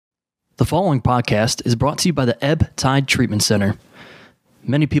The following podcast is brought to you by the Ebb Tide Treatment Center.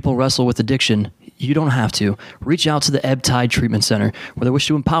 Many people wrestle with addiction. You don't have to. Reach out to the Ebb Tide Treatment Center, where they wish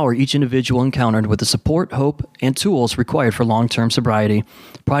to empower each individual encountered with the support, hope, and tools required for long-term sobriety,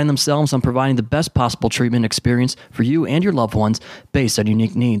 priding themselves on providing the best possible treatment experience for you and your loved ones based on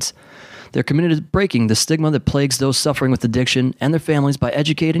unique needs. They're committed to breaking the stigma that plagues those suffering with addiction and their families by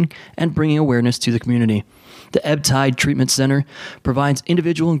educating and bringing awareness to the community. The Ebb Tide Treatment Center provides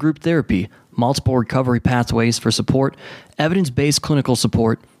individual and group therapy, multiple recovery pathways for support, evidence-based clinical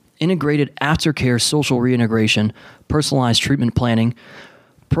support, integrated aftercare social reintegration, personalized treatment planning,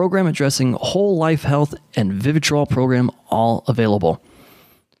 program addressing whole life health, and Vivitrol program, all available.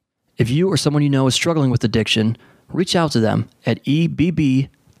 If you or someone you know is struggling with addiction, reach out to them at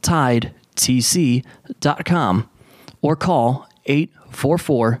ebbtidetc.com or call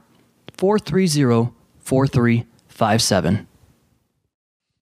 844-430-4357.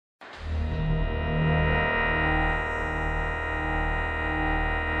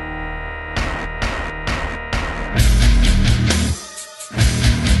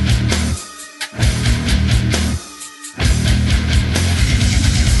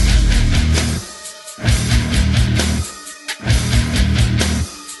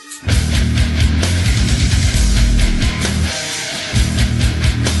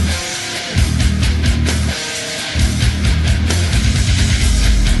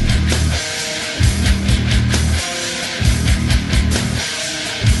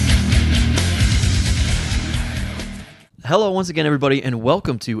 Hello once again, everybody, and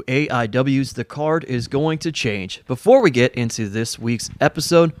welcome to AIW's The Card is Going to Change. Before we get into this week's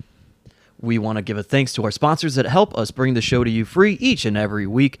episode, we want to give a thanks to our sponsors that help us bring the show to you free each and every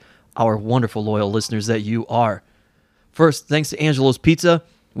week, our wonderful loyal listeners that you are. First, thanks to Angelo's Pizza,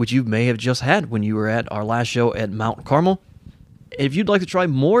 which you may have just had when you were at our last show at Mount Carmel. If you'd like to try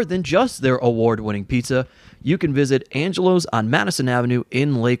more than just their award-winning pizza, you can visit Angelo's on Madison Avenue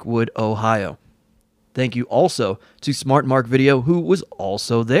in Lakewood, Ohio. Thank you also to Smart Mark Video, who was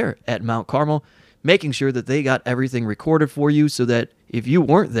also there at Mount Carmel, making sure that they got everything recorded for you so that if you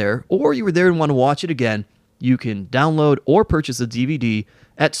weren't there or you were there and want to watch it again, you can download or purchase a DVD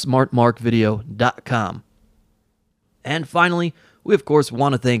at smartmarkvideo.com. And finally, we of course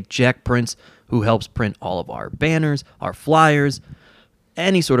want to thank Jack Prints, who helps print all of our banners, our flyers,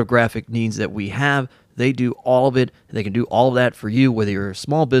 any sort of graphic needs that we have. They do all of it. They can do all of that for you, whether you're a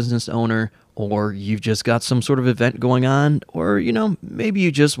small business owner or you've just got some sort of event going on, or, you know, maybe you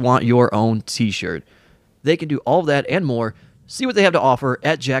just want your own t-shirt. They can do all of that and more. See what they have to offer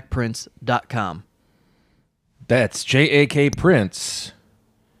at jackprints.com. That's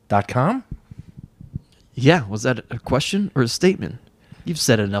jakprints.com? Yeah, was that a question or a statement? You've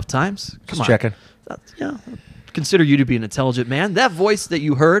said it enough times. Come Just on. checking. Yeah, consider you to be an intelligent man. That voice that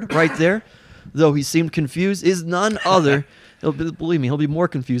you heard right there, though he seemed confused, is none other... Believe me, he'll be more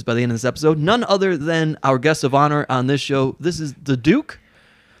confused by the end of this episode. None other than our guest of honor on this show. This is the Duke.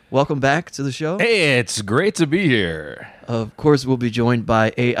 Welcome back to the show. Hey, it's great to be here. Of course, we'll be joined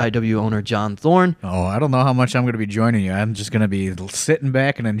by AIW owner John Thorne. Oh, I don't know how much I'm going to be joining you. I'm just going to be sitting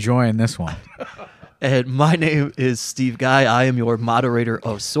back and enjoying this one. And my name is Steve Guy. I am your moderator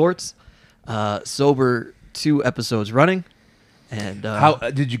of sorts. Sober 2 episodes running. And How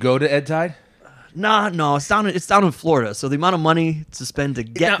did you go to Ed Tide? No, it's down in Florida. So the amount of money to spend to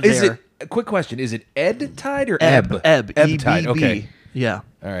get Now, there. is it a quick question? Is it Ed Tide or Ebb? Ebb Tide. EBB. Okay. Yeah.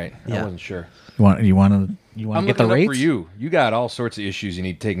 All right. Yeah. I wasn't sure. You want to I'm get the looking up rates? for you. You got all sorts of issues you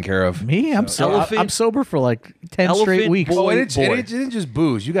need taken care of. Me? I'm Elephant- I'm sober for like 10 Elephant straight weeks. boy. Oh, and it boy. isn't just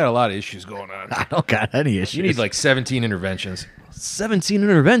booze. You got a lot of issues going on. I don't got any issues. You need like 17 interventions. 17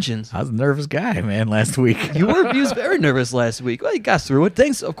 interventions. I was a nervous guy, man, last week. You was very nervous last week. Well, you got through it.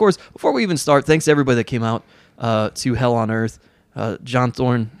 Thanks, of course. Before we even start, thanks to everybody that came out to Hell on Earth. John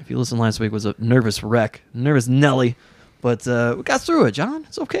Thorne, if you listened last week, was a nervous wreck, nervous Nelly, but we got through it. John,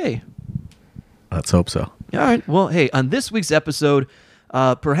 it's okay. Let's hope so. All right. Well, hey, on this week's episode,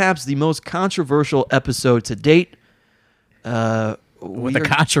 perhaps the most controversial episode to date. With a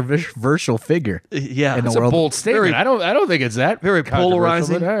controversial figure. Yeah, in the That's a world. bold statement. Very- I don't think it's that very controversial,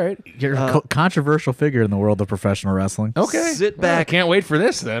 polarizing. but all right. You're a controversial figure in the world of professional wrestling. Okay. Sit Well, I back. can't wait for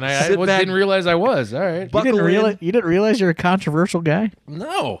this then. I Sit back. didn't realize I was. All right. Buckle in. You didn't realize you're a controversial guy?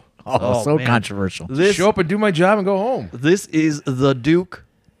 No. Oh, so man. controversial. This Show up and do my job and go home. this is the Duke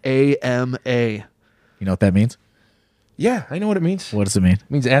AMA. You know what that means? Yeah, I know what it means. What does it mean?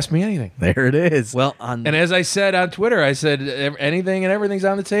 It means ask me anything. There it is. Well, on And as I said on Twitter, I said anything and everything's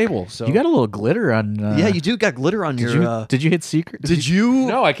on the table. So you got a little glitter on. yeah, you do got glitter on your. Did you hit secret? Did you?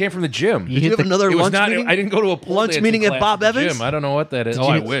 No, I came from the gym. Did you have another It was lunch not. meeting? I didn't go to a pole Lunch dancing meeting at class Bob at the Evans? Gym. I don't know what that is. Did Oh,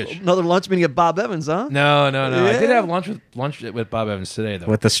 you- I wish. Another lunch meeting at Bob Evans, huh? No. I did Yeah. have lunch with Bob Evans today, though.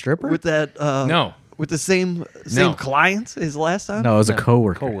 With the stripper? With that. No. With the same client as last time. No, it was a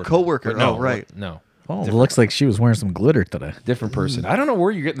coworker. Coworker. No, Oh, right. No. Oh, it looks like she was wearing some glitter today. Different person. I don't know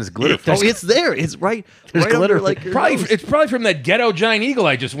where you're getting this glitter from. Oh, it's there. It's right. There's right glitter. under, like your Probably, nose. it's probably from that ghetto Giant Eagle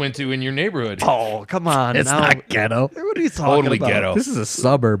I just went to in your neighborhood. Oh, come on. It's now. not ghetto. What are you talking Totally about? ghetto. This is a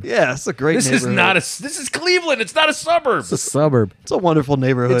suburb. Yeah, it's a great This is neighborhood. not a. This is Cleveland. It's not a suburb. It's a suburb. It's a wonderful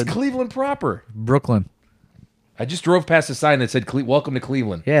neighborhood. It's Cleveland proper. Brooklyn. I just drove past a sign that said "Welcome to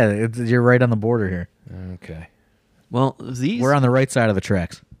Cleveland." Yeah, you're right on the border here. Okay. Well, these We're on the right side of the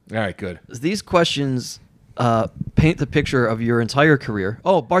tracks. All right. Good. these questions paint the picture of your entire career.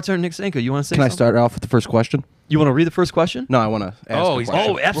 Oh, bartender Nick Sanko, you want to say Can I something? start off with the first question? You want to read the first question? No, I want to ask. Oh, a he's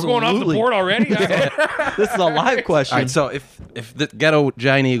question. Oh, We're going off the absolutely. board already. This is a live question. All right. So if the ghetto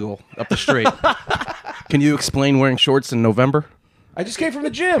giant eagle up the street, can you explain wearing shorts in November? I just came from the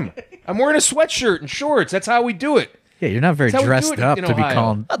gym. I'm wearing a sweatshirt and shorts. That's how we do it. Yeah, you're not very That's how we do dressed it up in to be Ohio.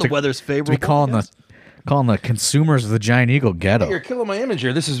 calling. the weather's favorable. To be calling the consumers of the Giant Eagle ghetto. You're killing my image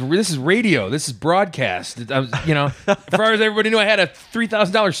here. This is radio. This is broadcast. As far as everybody knew, I had a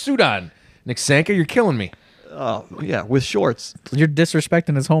 $3,000 suit on. Nick Sanka, you're killing me. Oh, yeah, with shorts. You're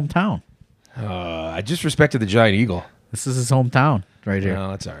disrespecting his hometown. I just respected the Giant Eagle. This is his hometown right here. No,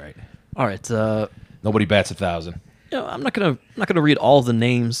 that's all right. All right. Nobody bats 1,000. I'm not gonna read all the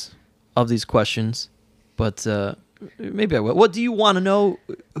names of these questions, but maybe I will. What do you want to know?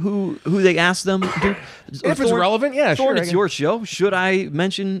 Who they asked them? If it's relevant, yeah, Thorne, sure. it's your show. Should I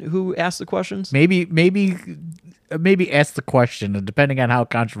mention who asked the questions? Maybe ask the question, depending on how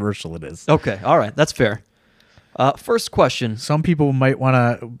controversial it is. Okay. All right. That's fair. First question. Some people might want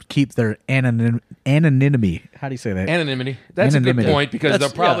to keep their anonymity. How do you say that? Anonymity. That's a Anonymity. good point because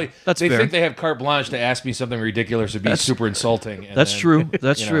That's- they'll probably yeah, that's they fair. think they have carte blanche to ask me something ridiculous or be super insulting. And That's then, true.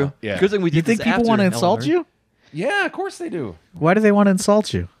 That's you know, true. yeah. Good thing we did You think this people after want to insult elementary. you? Yeah, of course they do. Why do they want to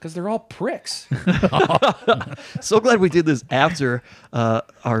insult you? Because they're all pricks. So glad we did this after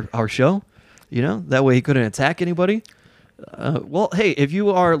our show. You know, that way he couldn't attack anybody. Well, hey, if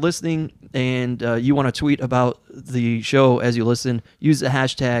you are listening and you want to tweet about the show as you listen, use the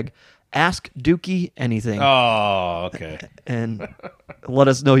hashtag AskDookie Oh, okay. and let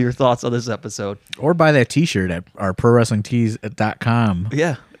us know your thoughts on this episode. Or buy that T-shirt at our ProWrestlingTees.com.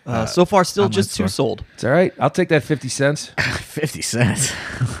 Yeah. So far, still online just two store. sold. It's all right. I'll take that 50 cents. 50 cents.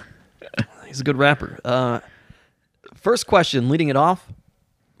 He's a good rapper. First question, leading it off.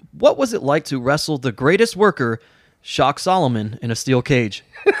 What was it like to wrestle the greatest worker, Shock Solomon, in a steel cage?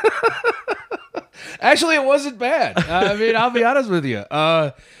 Actually, it wasn't bad. I mean, I'll be honest with you.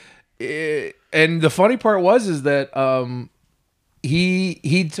 And the funny part is that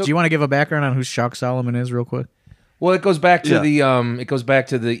he took. Do you want to give a background on who Shock Solomon is, real quick? Well, it goes back to Yeah. the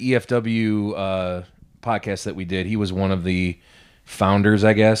EFW podcast that we did. He was one of the founders,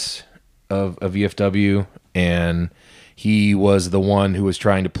 I guess, of EFW, and he was the one who was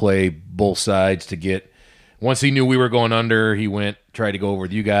trying to play both sides to get. Once he knew we were going under, he tried to go over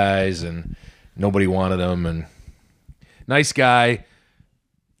with you guys, and nobody wanted him. And nice guy,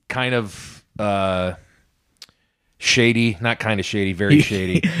 kind of shady, not kind of shady, very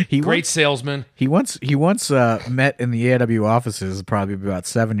shady. Great salesman. He once met in the AW offices probably about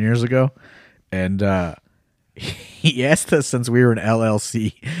 7 years ago, and he asked us, since we were an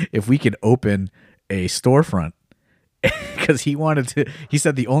LLC, if we could open a storefront because he wanted to. He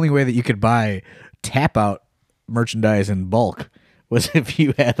said the only way that you could buy tap out merchandise in bulk was if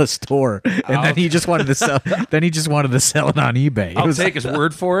you had a store, and then he just wanted to sell. Then he just wanted to sell it on eBay. I'll take his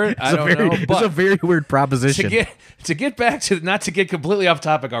word for it. I don't know, It's a but very weird proposition. to get back to, not to get completely off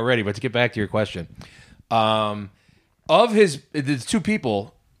topic already, but to get back to your question, of there's two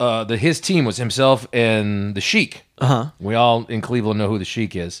people. His team was himself and the Sheik. We all in Cleveland know who the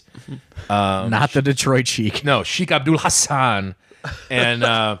Sheik is. Not the Detroit Chic. No, Sheik Abdul Hassan. And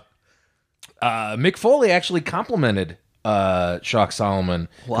Mick Foley actually complimented Shock Solomon.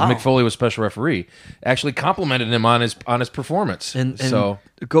 Wow. Mick Foley was special referee. Actually complimented him on his performance. And so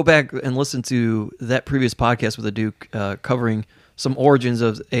go back and listen to that previous podcast with the Duke covering some origins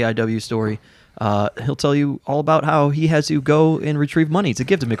of AIW story. He'll tell you all about how he has to go and retrieve money to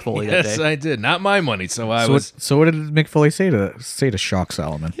give to Mick Foley that Yes, day. I did. Not my money, so I So, was. so what did Mick Foley say to Shock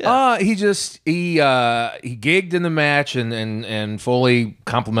Solomon? He gigged in the match, and Foley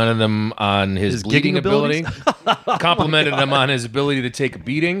complimented him on his bleeding gigging ability. abilities? Complimented him on his ability to take a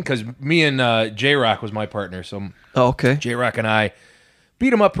beating because me and J Rock was my partner, so Oh, okay. J Rock and I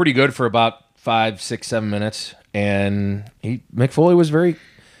beat him up pretty good for about 5, 6, 7 minutes, and Mick Foley was very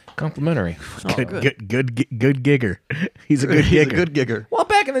complimentary. Good gigger. He's a good He's gigger. a good gigger. Well,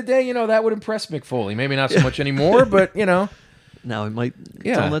 back in the day, that would impress Mick Foley. Maybe not so much anymore, but Now he might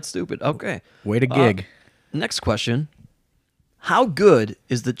Yeah. tell him that's stupid. Okay. Way to gig. Next question. How good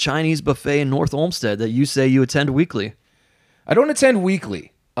is the Chinese buffet in North Olmsted that you say you attend weekly? I don't attend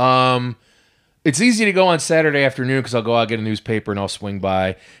weekly. It's easy to go on Saturday afternoon because I'll go out, get a newspaper, and I'll swing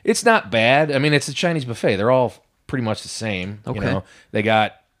by. It's not bad. I mean, it's a Chinese buffet. They're all pretty much the same. Okay.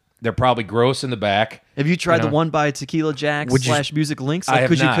 They're probably gross in the back. Have you tried You the know. one by Tequila Jack Would you- / Music Links? I have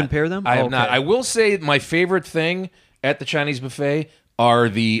Could not. you compare them? I have Oh, not. okay. I will say my favorite thing at the Chinese buffet are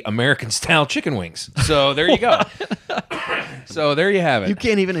the American style chicken wings. So there you go. So there you have it. You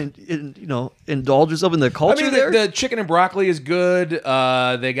can't even, indulge yourself in the I culture mean, there. the chicken and broccoli is good.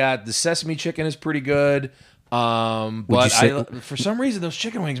 They got the sesame chicken is pretty good. But for some reason, those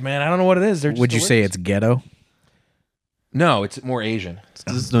chicken wings, man, I don't know what it is. They're just Would you say delicious. it's ghetto? No, it's more Asian.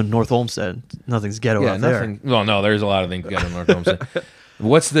 This is the North Olmsted. Nothing's ghetto out there. nothing. Well, no, there's a lot of things ghetto in North Homestead.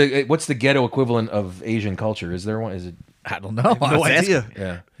 What's the ghetto equivalent of Asian culture? Is there one? Is it? I don't know. No idea.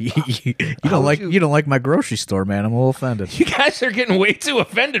 Yeah. You How don't would like you- you don't like my grocery store, man. I'm a little offended. You guys are getting way too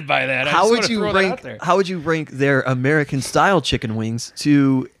offended by that. I How just would wanna you throw that out rank? there. How would you rank their American style chicken wings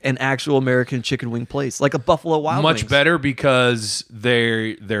to an actual American chicken wing place, like a Buffalo Wild Much Wings? better because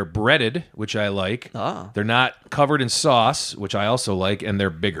they're breaded, which I like. Ah. They're not covered in sauce, which I also like, and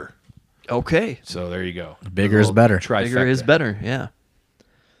they're bigger. Okay, So there you go. Bigger is better. bigger is better. Yeah.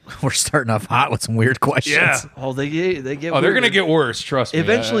 We're starting off hot with some weird questions. Yeah. Oh, they get. Oh, they're gonna get worse. Trust me.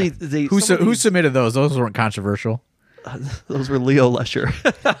 Eventually, they Who some of who these- submitted those? Those weren't controversial. Those were Leo Lesher.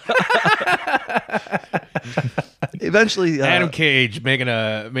 Eventually, Adam Cage making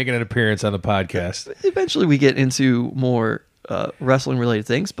an appearance on the podcast. eventually we get into more wrestling related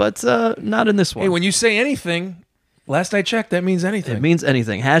things, but not in this one. Hey, when you say anything, last I checked, that means anything. It means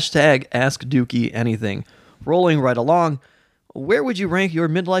anything. Hashtag Ask Dookie anything. Rolling right along. Where would you rank your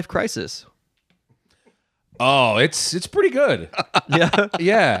midlife crisis? Oh, it's pretty good. Yeah.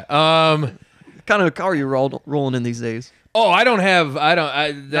 Yeah. kind of car are you rolling in these days? Oh, I don't.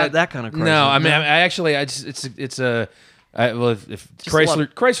 Not that kind of crisis. No, I mean, No. I actually, it's a. If Just a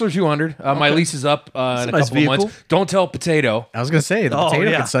lot Chrysler 200, my lease is up in a nice couple of vehicle. months. Don't tell Potato. I was gonna say the Oh, potato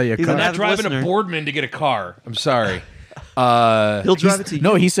yeah. can sell you a He's car. an I'm not avid driving listener. a Boardman to get a car. I'm sorry. He'll drive it to you.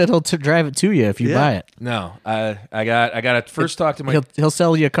 No, he said he'll drive it to you if you Yeah. buy it. No, I got to first talk to my. He'll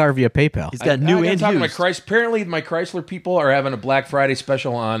sell you a car via PayPal. He's got new I gotta and talk to my used. Chrysler. Apparently, my Chrysler people are having a Black Friday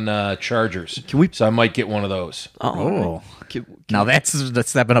special on Chargers. Can we- So I might get one of those. Oh. Can- Now that's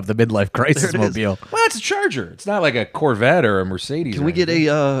stepping up the midlife crisis There it is. mobile. Well, it's a Charger. It's not like a Corvette or a Mercedes. Can or we get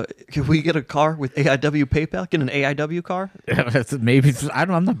anything. can we get a car with AIW PayPal? Get an AIW car? Maybe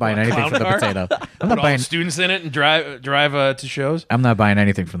I'm not buying anything clown from the car? potato. I'm Put not all buying. the students in it and drive to shows? I'm not buying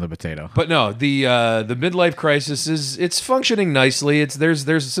anything from the potato. But no, the midlife crisis it's functioning nicely.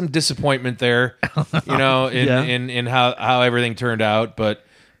 There's some disappointment there, in Yeah. in how everything turned out, but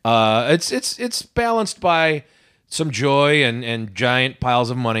it's balanced by some joy and giant piles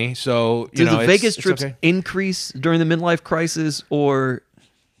of money. So Do the Vegas it's trips okay. increase during the midlife crisis, or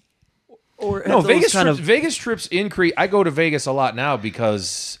No, have those Vegas kind trips, of Vegas trips increase. I go to Vegas a lot now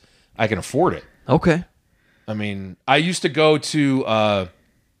because I can afford it. okay? I mean, I used to go to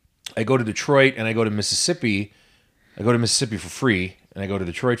I go to Detroit and I go to Mississippi. I go to Mississippi for free and I go to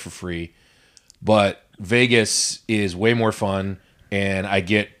Detroit for free. But Vegas is way more fun and I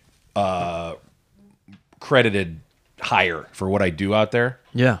get credited higher for what I do out there.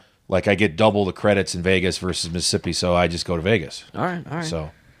 Yeah. Like I get double the credits in Vegas versus Mississippi, so I just go to Vegas. All right. All right.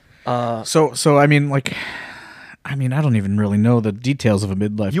 So So I mean, I don't even really know the details of a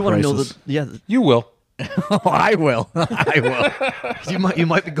midlife. you want to know crisis. you will. Oh, I will. I will. you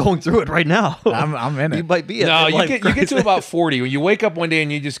might be going through it right now. I'm in You it. might be. at No, midlife you get to crisis. about 40 when you wake up one day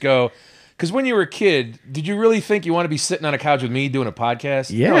and you just go. Because when you were a kid, did you really think you want to be sitting on a couch with me doing a podcast?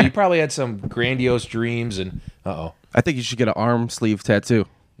 Yeah. No, you probably had some grandiose dreams and I think you should get an arm sleeve tattoo.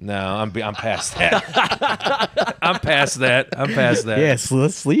 No, I'm past that. I'm past that. Yes,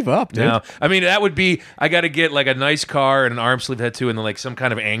 let's sleeve up, dude. No, I mean that would be. I got to get like a nice car and an arm sleeve tattoo, and then like some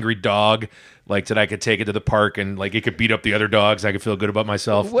kind of angry dog, like that I could take it to the park and like it could beat up the other dogs. I could feel good about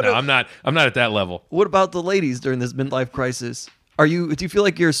myself. What No, if- I'm not at that level. What about the ladies during this midlife crisis? Do you feel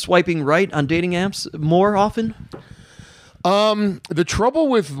like you're swiping right on dating apps more often? The trouble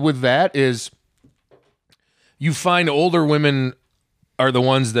with that is you find older women are the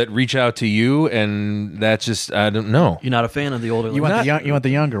ones that reach out to you, and that's just I don't know. You're not a fan of the older You ladies. want the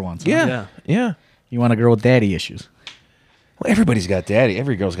younger ones. Huh? Yeah, yeah. You want a girl with daddy issues. Well, everybody's got daddy.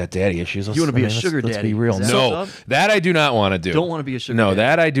 Every girl's got daddy issues. You wanna be a sugar let's daddy. be real. Is that No, what's up? that I do not want to do. Don't want to be a sugar No, daddy.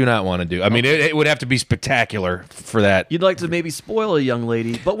 that I do not want to do. I mean, it would have to be spectacular for that. You'd like to maybe spoil a young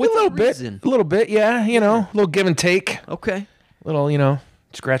lady, but with a little reason. bit, a little bit, yeah. You know, a little give and take, Okay. little,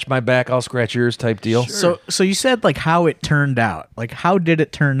 scratch my back, I'll scratch yours type deal. Sure. So you said like how it turned out. Like how did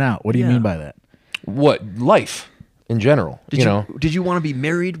it turn out? What do you Yeah. mean by that? What life in general? Did you want to be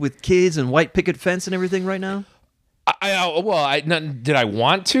married with kids and white picket fence and everything right now? Did I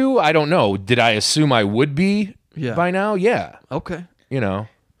want to? I don't know. Did I assume I would be Yeah. by now? Yeah. Okay.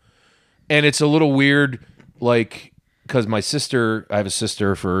 And it's a little weird, like, because I have a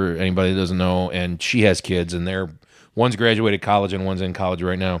sister for anybody that doesn't know, and she has kids, and one's graduated college and one's in college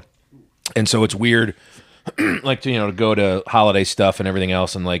right now. And so it's weird, like, to go to holiday stuff and everything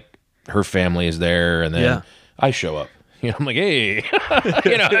else, and like her family is there, and then Yeah. I show up. I'm like, hey,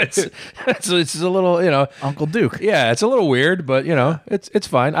 it's a little, Uncle Duke. yeah, it's a little weird, but it's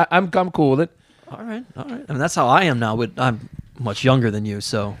fine. I'm cool with it. All right. I mean, that's how I am now. But I'm much younger than you,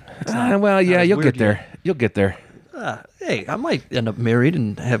 so Well, yeah, as you'll weird get there. You'll get there. hey, I might end up married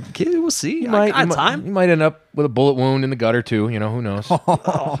and have kids. We'll see. You I might, got you might- time. you might end up with a bullet wound in the gutter too. Who knows?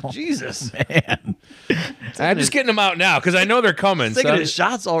 Oh, Jesus! I'm just getting them out now because I know they're coming. Taking So his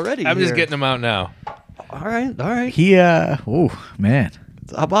shots already. I'm just here. getting them out now. All right. He oh man.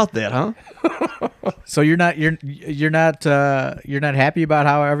 How about that, huh? So you're not happy about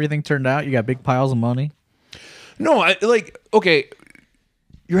how everything turned out? You got big piles of money. No, okay.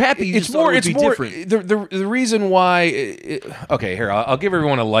 You're happy. You It's just thought more. it would It's be more. different. The reason why. Okay, here I'll give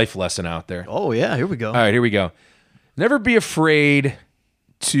everyone a life lesson out there. Oh yeah, here we go. All right, here we go. Never be afraid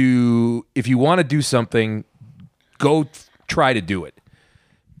to, if you want to do something, go try to do it.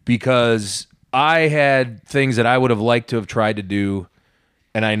 Because I had things that I would have liked to have tried to do,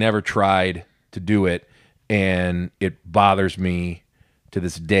 and I never tried to do it. And it bothers me to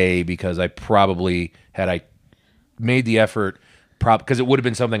this day because I probably, had I made the effort, because it would have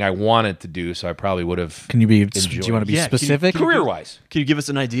been something I wanted to do, so I probably would have. Can you be? enjoyed Do you want to be Yeah, can you- specific? Career-wise. Can you give us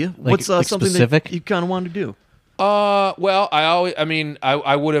an idea? What's like something specific? that you kind of wanted to do? Well,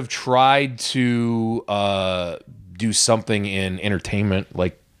 I would have tried to do something in entertainment,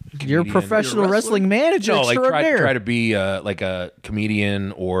 like You're a comedian. professional wrestling manager. No, like extraordinaire. try to be like a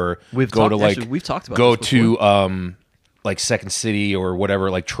comedian, or We've go talked- to like actually, we've talked about go this to like Second City or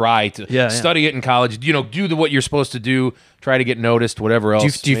whatever. Like try to Yeah. study it in college. Do what you're supposed to do. Try to get noticed. Whatever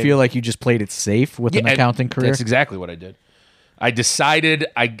else. Do you Maybe- feel like you just played it safe with an Yeah, accounting career? That's exactly what I did. I decided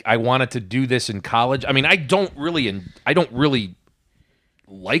I wanted to do this in college. I mean, I don't really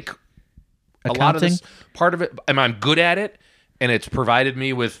like a lot of this part of it. I mean, I'm good at it, and it's provided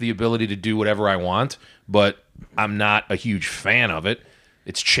me with the ability to do whatever I want, but I'm not a huge fan of it.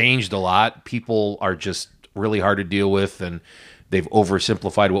 It's changed a lot. People are just really hard to deal with, and they've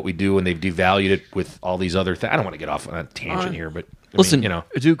oversimplified what we do, and they've devalued it with all these other things. I don't want to get off on a tangent here, but Listen, I mean,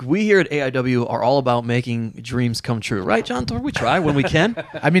 Duke, we here at AIW are all about making dreams come true, right, John? We try when we can.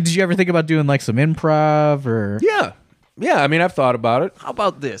 I mean, did you ever think about doing like some improv or yeah. I mean, I've thought about it. How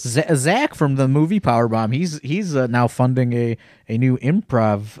about this? Zach from the movie Powerbomb? He's now funding a new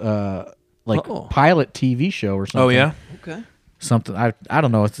improv Uh-oh. pilot TV show or something. Oh yeah. Okay. something. I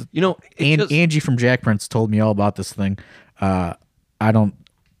don't know. It's Angie from Jack Prince told me all about this thing. I don't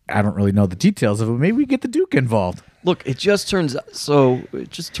really know the details of it. Maybe we get the Duke involved. Look, it just turns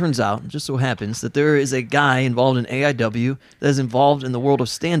out, just so happens that there is a guy involved in AIW that is involved in the world of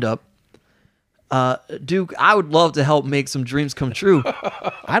stand-up. Duke, I would love to help make some dreams come true.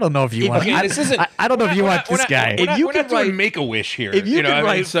 I don't know if you want. I don't know if you want this guy. We're you not can doing write- Make-A-Wish here. If you know can what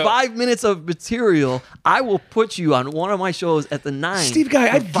I mean? write So- 5 minutes of material, I will put you on one of my shows at the 9. Steve Guy,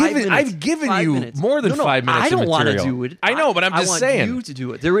 for I've 5 given- minutes. I've given 5 you minutes. more than No, 5 minutes I of don't want to material. do it. I know, but I'm just I saying. want you to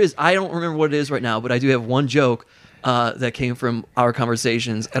do it. I don't remember what it is right now, but I do have one joke that came from our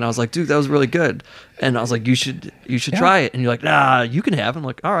conversations, and I was like, dude, that was really good. And I was like, you should try it. And you're like, nah, you can have it. I'm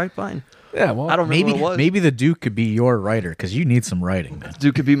like, all right, fine. Yeah, well, I don't remember Maybe what it was. maybe the Duke could be your writer because you need some writing, man.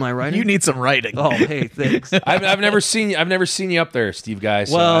 Dude could be my writer. You need some writing. Oh, hey, thanks. I've never seen you up there, Steve Guy.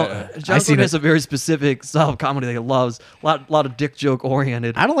 So Well, seen John Gordon it. has a very specific style of comedy that he loves. A lot of dick joke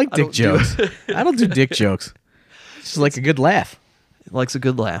oriented. I don't like dick jokes. I don't do dick jokes. It's just like a good laugh. Likes a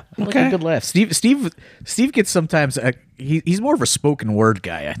good laugh. I like a good laugh. Steve gets sometimes. He's more of a spoken word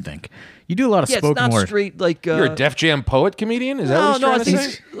guy. I think you do a lot of Yeah, it's spoken not word. straight like. you're a Def Jam poet comedian. Is that what No, he's no, trying I to think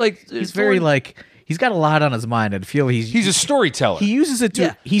say? like He's very like he's got a lot on his mind. I feel He's a storyteller. he uses it to.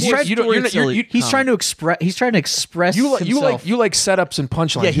 Yeah. He's Well, trying. you don't- you're not- you're- he's trying to express. He's trying to express. you himself. like setups and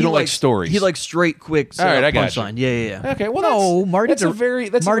punchlines. Yeah, you don't like likes- stories. He likes straight, quick. All right, I got punchline. you. Yeah. Okay, well, No, Marty. That's a very.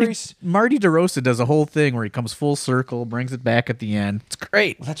 That's Marty. a very. Marty DeRosa does a whole thing where he comes full circle, brings it back at the end. It's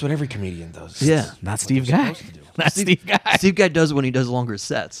great. Well, that's what every comedian does. Yeah. Not Steve Guy. Not Steve Guy. Steve Guy does when he does longer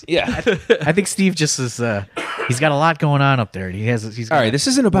sets. Yeah. I think Steve just is. He's got a lot going on up there. He's. All gotta right. This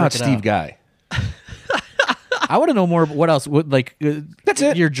isn't about work it Steve out. Guy. I want to know more. What else? What like? That's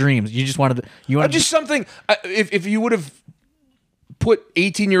it. Your dreams. You just wanted. You wanted Just something. If you would have put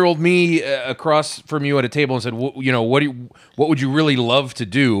 18-year-old me across from you at a table and said, what would you really love to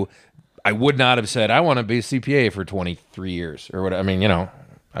do? I would not have said I want to be a CPA for 23 years or what. I mean,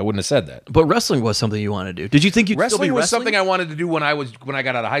 I wouldn't have said that. But wrestling was something you wanted to do. Did you think you'd still be Wrestling was wrestling? something I wanted to do when I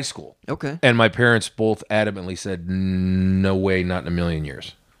got out of high school. Okay. And my parents both adamantly said, "No way, not in a million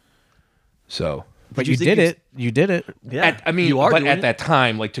years." So, But you you think did you- it. You did it. Yeah. you are. But at it? that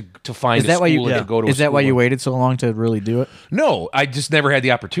time, like to find Is a that school why you? and to go to. Is that why you waited? waited so long to really do it? No, I just never had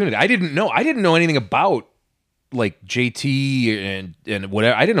the opportunity. I didn't know anything about like JT and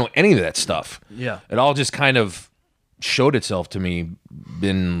whatever. I didn't know any of that stuff. Yeah. It all just kind of showed itself to me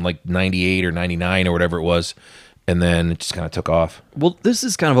in like 98 or 99 or whatever it was. And then it just kind of took off. Well, this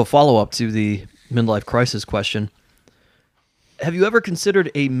is kind of a follow-up to the midlife crisis question. Have you ever considered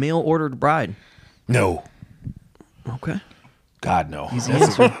a mail-ordered bride? No. Okay. God, no.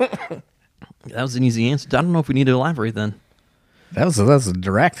 That was an easy answer. I don't know if we need to elaborate then. That was a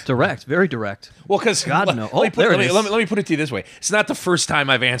direct. Direct. Very direct. Well, because God, no. Oh, there it is. let me put it to you this way: it's not the first time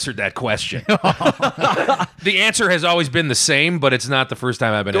I've answered that question. The answer has always been the same, but it's not the first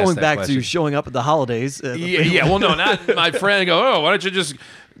time I've been Going asked that back question. to showing up at the holidays. Yeah. Well, no, not my friend. Go, oh, why don't you just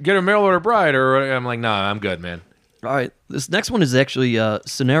get a mail order bride? Or I'm like, nah, I'm good, man. All right. This next one is actually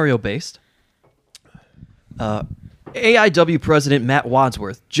scenario-based. AIW president Matt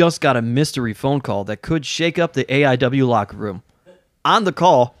Wadsworth just got a mystery phone call that could shake up the AIW locker room. On the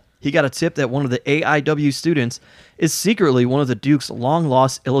call, he got a tip that one of the AIW students is secretly one of the Duke's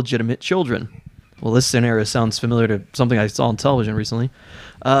long-lost illegitimate children. Well, this scenario sounds familiar to something I saw on television recently.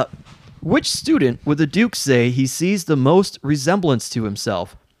 Which student would the Duke say he sees the most resemblance to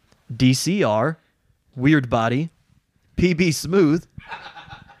himself? DCR, Weird Body, PB Smooth,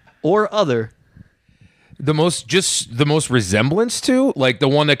 or other? The most resemblance to, like the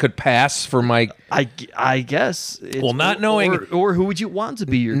one that could pass for my I guess. It's- Well, not knowing- or who would you want to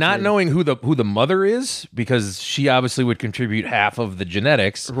be your not kid? knowing who the mother is, because she obviously would contribute half of the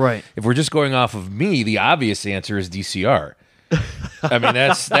genetics. Right. If we're just going off of me, the obvious answer is DCR. I mean,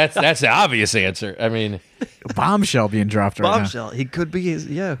 that's the obvious answer. I mean, Bombshell being dropped right Bombshell. He could be his.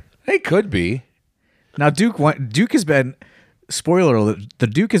 Yeah. it could be. now. Duke has been. Spoiler alert, the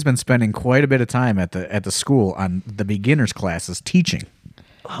Duke has been spending quite a bit of time at the school on the beginners classes teaching.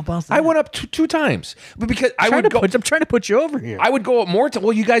 How about that? I went up two times, but because I would go. I'm trying to put you over here. I would go up more.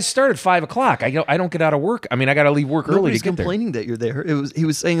 Well, you guys start at 5 o'clock. I don't get out of work. I mean, I got to leave work early to Nobody's get there. complaining that you're there. He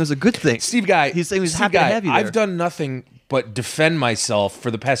was saying it was a good thing. Steve Guy, He's saying he was Steve happy Guy, to have you there. I've done nothing but defend myself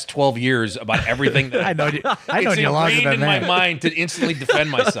for the past 12 years about everything that I know you. I know it's you longer ingrained than in that. my mind to instantly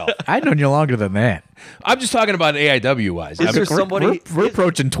defend myself. I know you longer than that. I'm just talking about AIW wise. Is there somebody? We're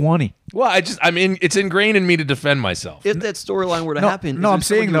approaching 20. Well, it's ingrained in me to defend myself. If that storyline were to No, happen, no, is there I'm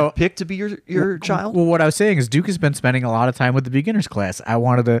saying, someone you would though- pick to be your child. Well, what I was saying is Duke has been spending a lot of time with the beginners class. I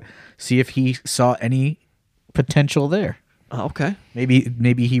wanted to see if he saw any potential there. Oh, okay,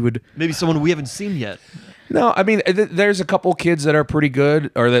 Maybe he would. maybe someone we haven't seen yet. No, I mean, there's a couple kids that are pretty good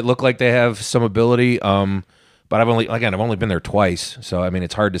or that look like they have some ability. But I've only been there twice, so I mean,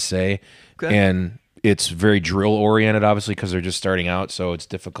 it's hard to say. Okay. And it's very drill oriented, obviously, because they're just starting out, so it's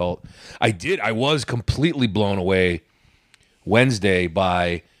difficult. I was completely blown away Wednesday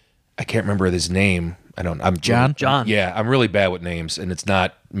by, I can't remember his name. I'm John? John. Yeah, I'm really bad with names, and it's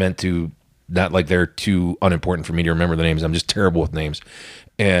not like they're too unimportant for me to remember the names. I'm just terrible with names.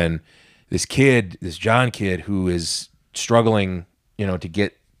 And this John kid who is struggling, to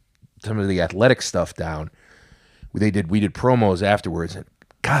get some of the athletic stuff down, we did promos afterwards, and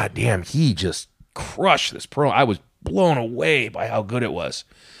god damn, he just crushed this promo. I was blown away by how good it was.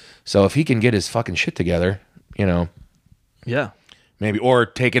 So if he can get his fucking shit together, Yeah. maybe, or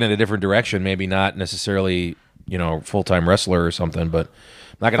take it in a different direction, maybe not necessarily, full-time wrestler or something, but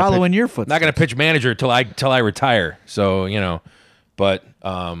I'm not gonna Follow in your Not footsteps. gonna pitch manager till I retire. So but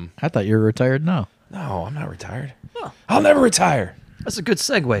I thought you were retired now. no, I'm not retired. I'll never retire. That's a good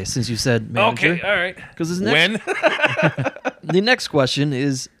segue since you said manager. Okay, all right. Because When? the next question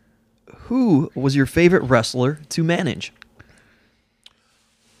is, who was your favorite wrestler to manage?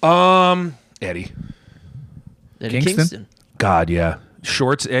 Eddie. Eddie Kingston? God, yeah.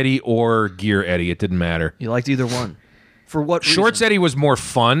 Shorts Eddie or Gear Eddie. It didn't matter. You liked either one. For what reason? Shorts Eddie was more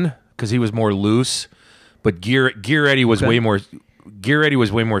fun because he was more loose, but Gear Eddie was way more. Gear Eddie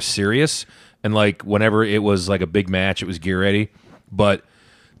was way more serious, and like whenever it was like a big match, it was Gear Eddie. But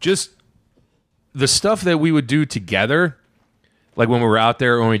just the stuff that we would do together, like when we were out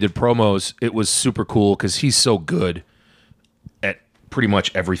there when we did promos, it was super cool because he's so good at pretty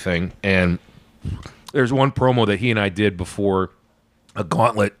much everything. And there's one promo that he and I did before a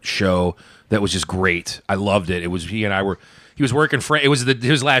gauntlet show that was just great. I loved it. It was he was working it was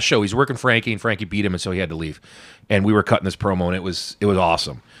his last show. He's working Frankie, and Frankie beat him, and so he had to leave. And we were cutting this promo, and it was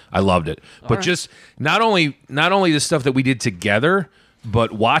awesome. I loved it. But just not only the stuff that we did together,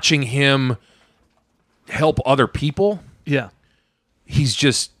 but watching him help other people. Yeah. He's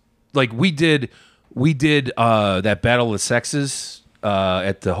just like we did that Battle of the Sexes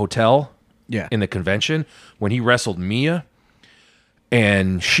at the hotel in the convention when he wrestled Mia,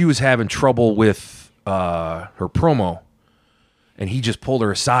 and she was having trouble with her promo, and he just pulled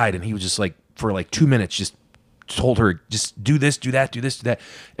her aside, and he was just like for like 2 minutes just told her just do this, do that, do this, do that,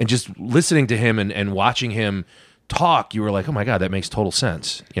 and just listening to him and watching him talk, you were like, oh my god, that makes total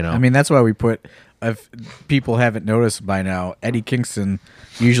sense. I mean, that's why we put. If people haven't noticed by now, Eddie Kingston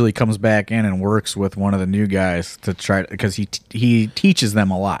usually comes back in and works with one of the new guys to try because he teaches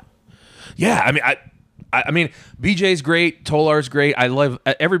them a lot. Yeah, I mean, BJ's great, Tolar's great. I love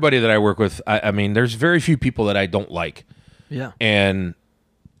everybody that I work with. I mean, there's very few people that I don't like. Yeah. And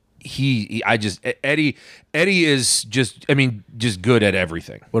Eddie is just good at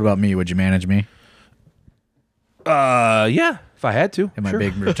everything. What about me? Would you manage me Yeah, if I had to. in my sure.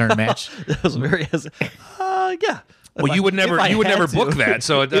 big return match? That was very yeah. Well, you would never book that,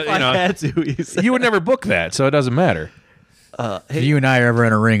 so if I had to, you said. you would never book that, so it doesn't matter. If you and I are ever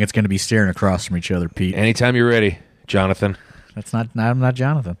in a ring, it's going to be staring across from each other, Pete. Anytime you're ready, Jonathan. That's not. I'm not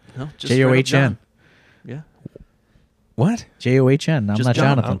Jonathan. No, just straight up John. John. Yeah. What? John. I'm Just not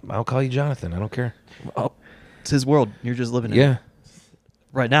John. Jonathan. I'll call you Jonathan. I don't care. Oh, it's his world. You're just living in it. Yeah.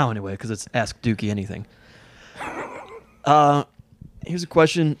 Right now, anyway, because it's Ask Dookie Anything. Here's a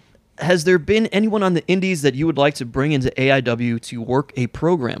question. Has there been anyone on the indies that you would like to bring into AIW to work a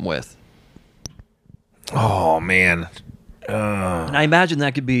program with? Oh man. And I imagine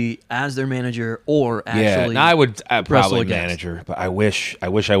that could be as their manager or Yeah, actually. no, I would wrestle probably against. manager, but I wish I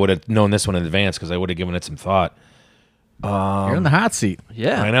would have known this one in advance because I would have given it some thought. You're in the hot seat.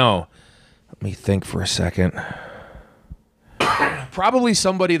 Yeah. I know. Let me think for a second. Probably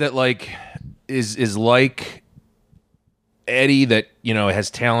somebody that like is like Eddie, that has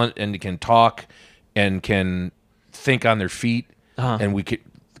talent and can talk and can think on their feet, and we could,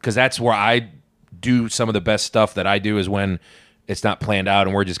 because that's where I do some of the best stuff that I do is when it's not planned out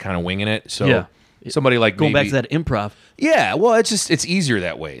and we're just kind of winging it. So Yeah. somebody like Going back maybe, to that improv. yeah, well, it's easier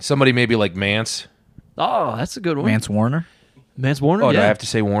that way. Somebody maybe like Mance. Oh, that's a good one. Mance Warner. Mance Warner? Oh, yeah. do I have to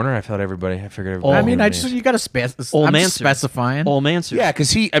say Warner? I figured everybody Oh, I mean, knew I Mance. just you got to Old I'm Manser. just specifying. Old Manser. Yeah,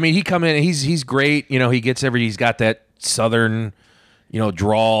 because he come in and he's great. He's got that southern,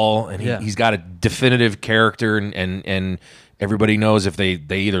 drawl, and Yeah. he's got a definitive character, and everybody knows if they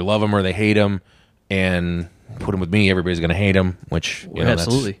either love him or they hate him, and put him with me, everybody's going to hate him, which that's-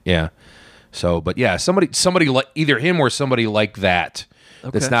 Absolutely. yeah. So, but yeah, somebody like either him or somebody like that.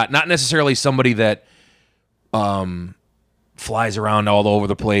 That's Okay. not necessarily somebody that flies around all over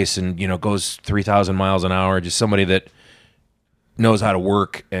the place and goes 3,000 miles an hour. Just somebody that knows how to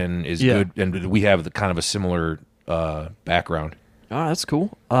work and is Yeah. good, and we have the kind of a similar background. Oh, that's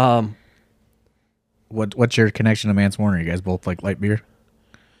cool. What's your connection to Mance Warner? You guys both like light beer?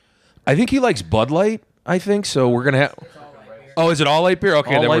 I think he likes Bud Light. I think so. We're gonna have. Oh, is it all light beer?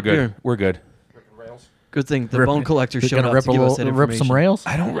 Okay, All then we're light good. beer. We're good. Good thing the Bone Collector You're showed gonna up rip to a give us little, that rip information. some rails.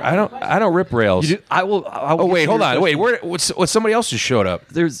 I don't rip rails. You do, I will. Oh wait, hold on. Wait, what's somebody else just showed up?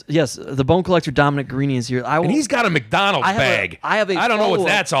 There's the Bone Collector Dominic Greeny is here. I will. And he's got a McDonald's I have a- bag. I have a I don't know what follow-up.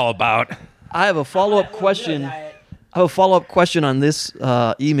 that's all about. I have a follow-up question I have a follow-up question on this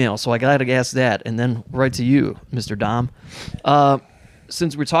email, so I got to ask that, and then right to you, Mr. Dom.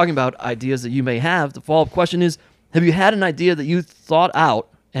 Since we're talking about ideas that you may have, the follow-up question is, have you had an idea that you thought out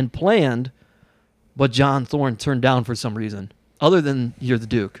and planned, but John Thorne turned down for some reason, other than you're the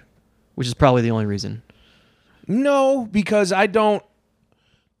Duke, which is probably the only reason? No, because I'm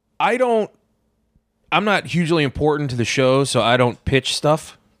not hugely important to the show, so I don't pitch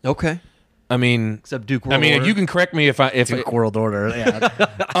stuff. Okay. I mean, Except Duke World I mean, Order. you can correct me if Duke World Order. Yeah.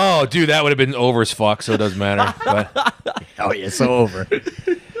 oh, dude, that would have been over as fuck, so it doesn't matter. Oh yeah, so over.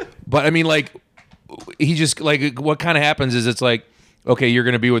 But I mean, like, he just like what kind of happens is it's like, okay, you're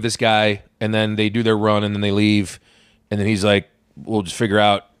going to be with this guy, and then they do their run, and then they leave, and then he's like, we'll just figure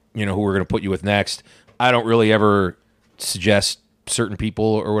out, who we're going to put you with next. I don't really ever suggest certain people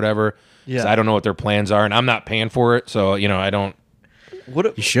or whatever. 'Cause I don't know what their plans are, and I'm not paying for it, so I don't.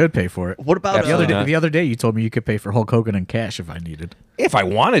 You should pay for it. What about Absolutely not. The other day, you told me you could pay for Hulk Hogan in cash if I needed. If I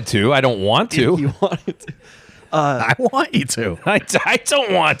wanted to, I don't want to. you wanted to? I want you to. I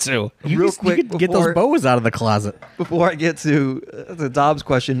don't want to. Real quick, you could get those boas out of the closet. Before I get to the Dobbs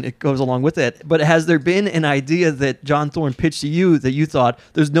question, it goes along with it. But has there been an idea that John Thorne pitched to you that you thought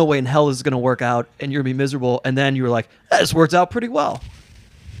there's no way in hell this is going to work out and you're going to be miserable, and then you were like, this worked out pretty well?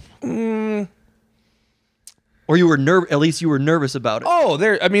 Or you were at least you were nervous about it. Oh,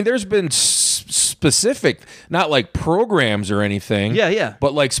 there's been specific, not like programs or anything. Yeah.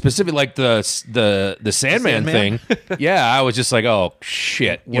 But like specific, like the Sandman thing. Yeah, I was just like, oh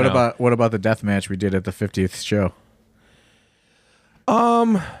shit. What about the death match we did at the 50th show?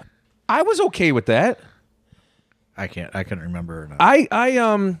 I was okay with that. I couldn't remember or not.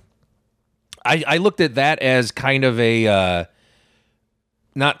 I looked at that as kind of a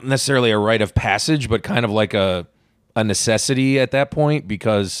not necessarily a rite of passage, but kind of like a necessity at that point,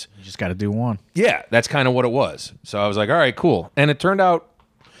 because You just got to do one. yeah, that's kind of what it was. So I was like, all right, cool. And it turned out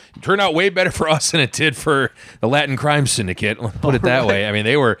way better for us than it did for the Latin Crime Syndicate. Let's put it that way. I mean,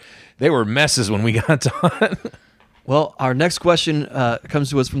 they were messes when we got done. Well, our next question comes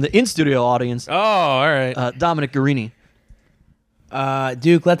to us from the in-studio audience, Oh, all right. Dominic Guarini.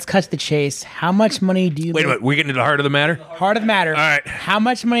 Duke, let's cut to the chase. How much money do you Wait a make? minute. We're getting to the heart of the matter. Heart of the matter. All right. How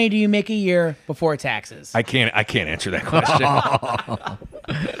much money do you make a year before taxes? I can't answer that question.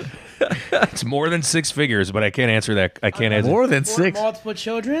 It's more than six figures, but I can't answer that. I can't answer. More than For 6. multiple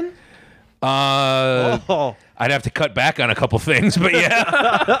children? Oh. I'd have to cut back on a couple things, but yeah,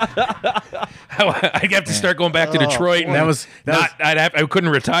 I'd have to start going back to Detroit. And I couldn't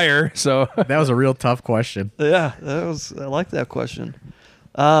retire, so That was a real tough question. Yeah, I like that question.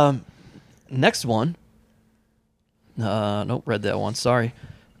 Next one. Nope, read that one. Sorry.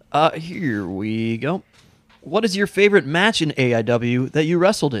 Here we go. What is your favorite match in AIW that you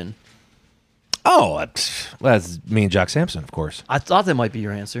wrestled in? that's me and Jock Sampson, of course. I thought that might be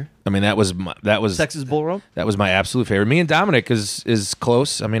your answer. I mean, that was Texas Bull Rope? that was my absolute favorite. Me and Dominic is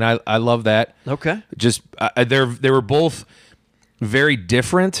close. I mean, I love that. Okay. Just they were both very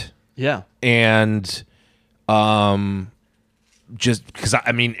different. Yeah. And just because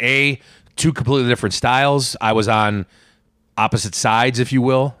I mean, two completely different styles. I was on opposite sides, if you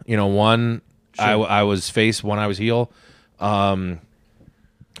will. One I was face, one I was heel,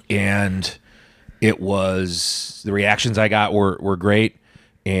 and it was the reactions I got were great,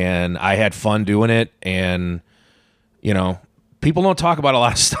 and I had fun doing it. And people don't talk about a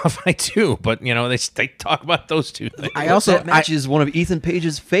lot of stuff I do, but they talk about those two things. That match is one of Ethan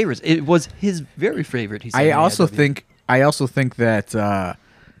Page's favorites. It was his very favorite. He said I in also AIW. think that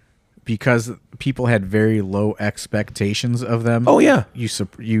because people had very low expectations of them. Oh, yeah.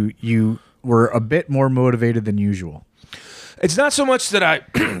 you were a bit more motivated than usual. It's not so much that I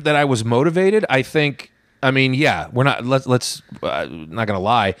that I was motivated. I think, I mean, yeah, we're not. Let's not gonna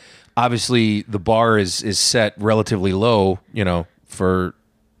lie. Obviously, the bar is set relatively low. For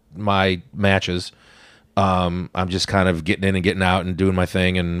my matches, I'm just kind of getting in and getting out and doing my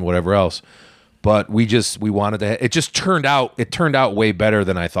thing and whatever else. But we wanted to. It just turned out. It turned out way better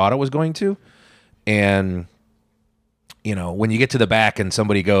than I thought it was going to. And when you get to the back and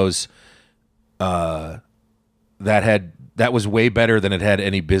somebody goes, that was way better than it had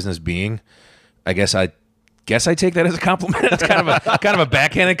any business being. I guess I take that as a compliment. It's kind of a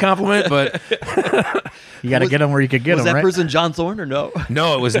backhanded compliment, but You got to get them where you could get Was them, that right? person John Thorne or no?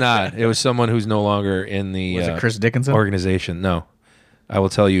 no, it was not. It was someone who's no longer in the Was it Chris Dickinson? organization. No, I will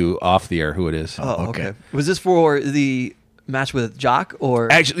tell you off the air who it is. Oh, okay. Was this for the match with Jock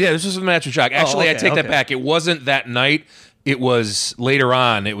or? Actually, yeah, this was a match with Jock. Actually, I okay, take that okay. back. It wasn't that night. It was later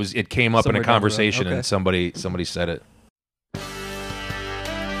on. It came up Somewhere in a down the road. conversation, Okay. and somebody said it.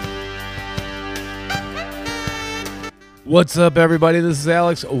 What's up, everybody? This is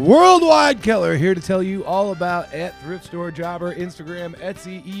Alex Worldwide Keller here to tell you all about at Thrift Store Jobber, Instagram,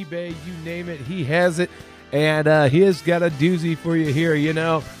 Etsy, eBay, you name it, he has it. And he has got a doozy for you here. You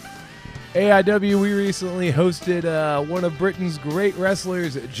know, AIW, we recently hosted one of Britain's great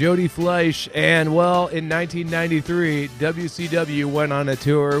wrestlers, Jody Fleisch. And, well, in 1993, WCW went on a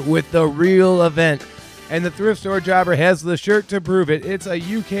tour with The Real Event. And the Thrift Store Jobber has the shirt to prove it. It's a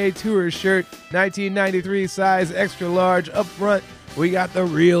UK Tour shirt, 1993 size, extra large. Up front, we got The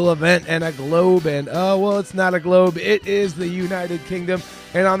Real Event and a globe. And, oh, well, it's not a globe. It is the United Kingdom.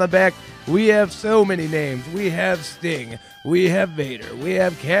 And on the back, we have so many names. We have Sting. We have Vader. We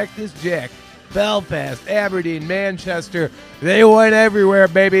have Cactus Jack. Belfast, Aberdeen, Manchester. They went everywhere,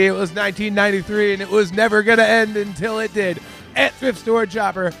 baby. It was 1993, and it was never going to end until it did. At Thrift Store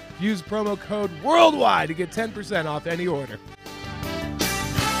Jobber, use promo code WORLDWIDE to get 10% off any order.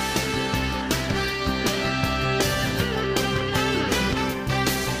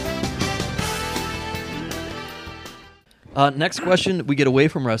 Next question, we get away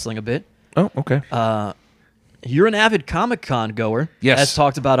from wrestling a bit. Oh, okay. You're an avid Comic-Con goer, Yes. as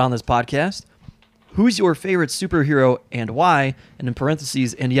talked about on this podcast. Who's your favorite superhero and why? And in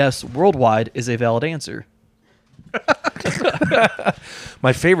parentheses, and yes, worldwide is a valid answer.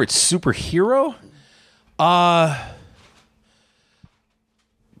 My favorite superhero?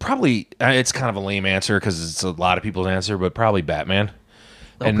 Probably, it's kind of a lame answer because it's a lot of people's answer, but probably Batman.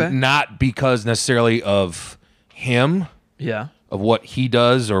 Okay. And not because necessarily of him, Yeah. of what he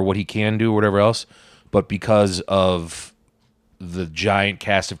does or what he can do or whatever else, but because of the giant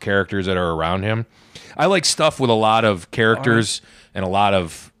cast of characters that are around him. I like stuff with a lot of characters and a lot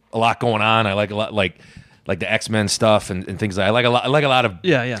going on. I like a lot like the X-Men stuff and things like that. I like a lot of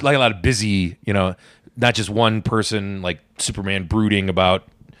Yeah. like a lot of busy, not just one person like Superman brooding about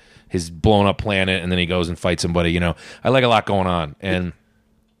his blown up planet and then he goes and fights somebody, I like a lot going on. And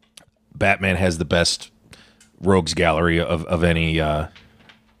Batman has the best rogues gallery of any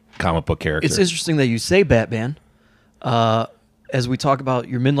comic book character. It's interesting that you say Batman, as we talk about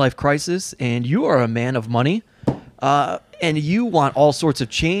your midlife crisis, and you are a man of money, and you want all sorts of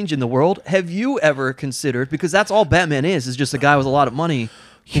change in the world. Have you ever considered, because that's all Batman is just a guy with a lot of money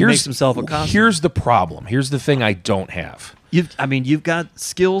who makes himself a costume. Here's the problem. Here's the thing I don't have. You've got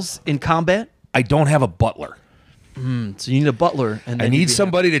skills in combat, I don't have a butler. so you need a butler. And I then need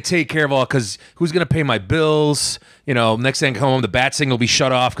somebody to take care of all, because who's going to pay my bills? Next thing I come home, the bat signal will be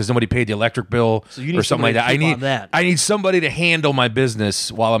shut off because somebody paid the electric bill So you need or something like somebody that. to keep on that. I need somebody to handle my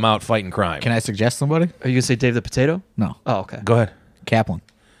business while I'm out fighting crime. Can I suggest somebody? Are you gonna say Dave the Potato? No. Oh, okay. Go ahead. Kaplan.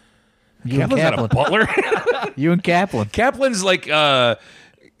 You and Kaplan's not a Kaplan. butler. You and Kaplan. Kaplan's like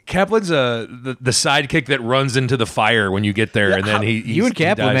the sidekick that runs into the fire when you get there, and then You and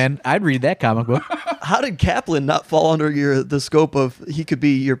Kaplan, dies. man. I'd read that comic book. How did Kaplan not fall under the scope of he could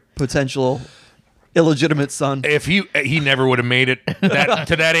be your potential illegitimate son? If he never would have made it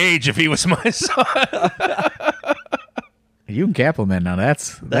to that age if he was my son. You and Kaplan, man. Now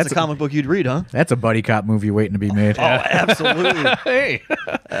that's That's a comic book you'd read, huh? That's a buddy cop movie waiting to be made. Oh, absolutely. Hey,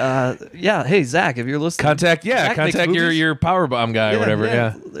 Yeah. Hey, Zach, if you're listening, contact Zach makes movies. your power bomb guy or whatever.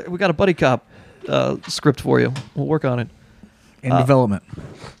 Yeah. We got a buddy cop script for you. We'll work on it. In development.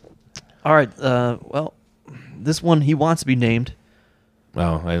 All right. Well, this one he wants to be named.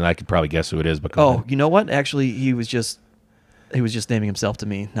 Well, and I could probably guess who it is, but go Oh, ahead. you know what? Actually, he was just naming himself to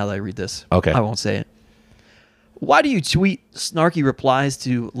me. Now that I read this, Okay. I won't say it. Why do you tweet snarky replies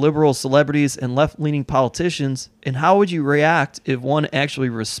to liberal celebrities and left-leaning politicians? And how would you react if one actually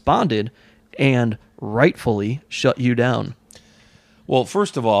responded and rightfully shut you down? Well,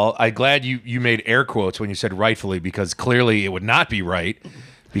 first of all, I'm glad you made air quotes when you said rightfully, because clearly it would not be right.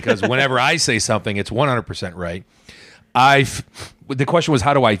 Because whenever I say something, it's 100% right. The question was,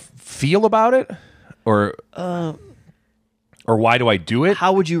 how do I feel about it, or why do I do it?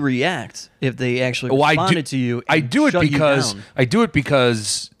 How would you react if they actually Well, responded to you? I and do it shut you because down? I do it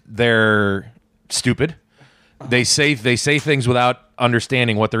because they're stupid. They say things without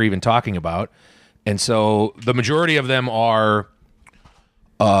understanding what they're even talking about, and so the majority of them are.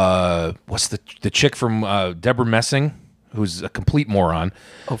 What's the chick from Deborah Messing, who's a complete moron?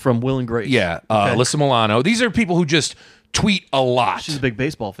 Oh, from Will and Grace. Yeah, Okay. Alyssa Milano. These are people who just tweet a lot. She's a big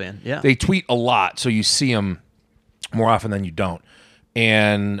baseball fan. Yeah. They tweet a lot, so you see them more often than you don't.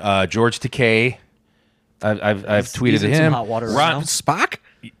 And George Takei, I've tweeted he's to in some him. hot water right now. Spock?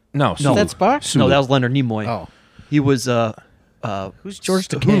 No, No, that Spock? No, that was Leonard Nimoy. Oh. He was Who's George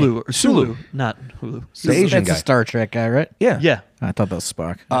Takei? Hulu or Sulu. not Hulu. The Asian That's guy. a Star Trek guy, right? Yeah, Yeah. I thought that was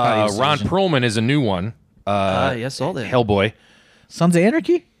Spock. Ron Perlman is a new one. Yeah, I saw that. Hellboy. Sons of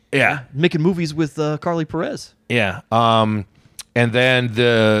Anarchy? Yeah. Making movies with Carly Perez. Yeah. And then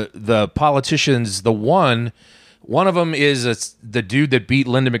the politicians, one of them is the dude that beat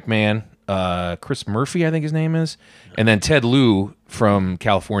Linda McMahon, Chris Murphy, I think his name is, and then Ted Lieu from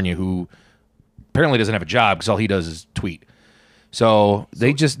California, who apparently doesn't have a job because all he does is tweet. So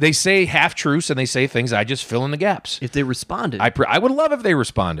they say half truths and they say things. I just fill in the gaps. If they responded, I would love if they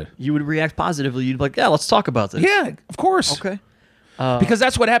responded. you would react positively. You'd be like, yeah, let's talk about this. Yeah, of course. Okay. Because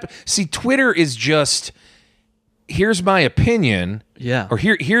that's what happened. See, Twitter is just, here's my opinion. Yeah. Or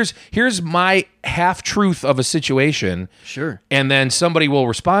here's my half truth of a situation. Sure. And then somebody will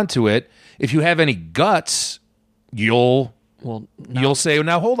respond to it. If you have any guts, you'll say,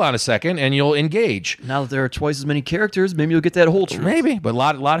 now hold on a second, and you'll engage. Now that there are twice as many characters, maybe you'll get that whole truth. Maybe, but a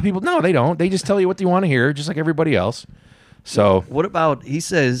lot of people, no, they don't. They just tell you what they want to hear, just like everybody else. So What about, he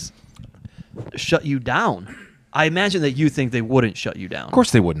says, shut you down? I imagine that you think they wouldn't shut you down. of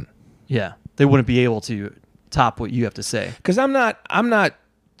course they wouldn't, Yeah. They wouldn't be able to top what you have to say. because I'm not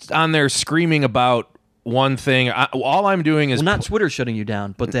on there screaming about one thing. All I'm doing is Well, not Twitter shutting you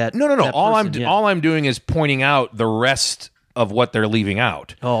down, but that. no. that All person, yeah. all I'm doing is pointing out the rest of what they're leaving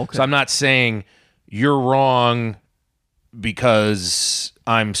out. Oh, okay. So I'm not saying you're wrong because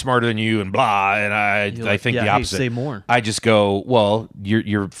I'm smarter than you and blah, and I like, think yeah, the hey, opposite. say more. I just go, well,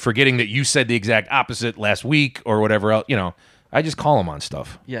 you're forgetting that you said the exact opposite last week or whatever else. I just call them on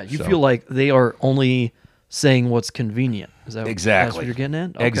stuff. Yeah, you So- feel like they are only saying what's convenient. Is that Exactly. That's what you're getting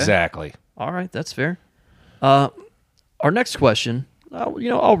at? Okay. Exactly. All right, that's fair. Our next question,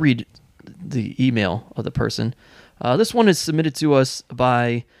 I'll read the email of the person. This one is submitted to us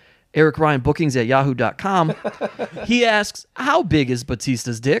by Eric Ryan Bookings at yahoo.com. He asks, how big is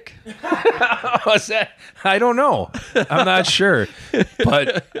Batista's dick? What's that? I don't know. I'm not sure,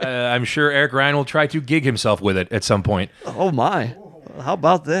 but I'm sure Eric Ryan will try to gig himself with it at some point. Oh, my. How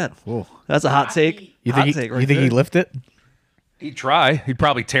about that? That's a hot take. You Hot think take he, right you think he there. lift it? He'd try. He'd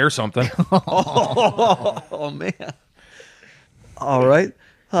probably tear something. Oh, man. All right.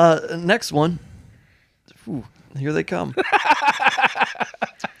 Next one. Ooh, here they come.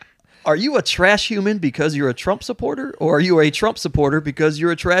 Are you a trash human because you're a Trump supporter, or are you a Trump supporter because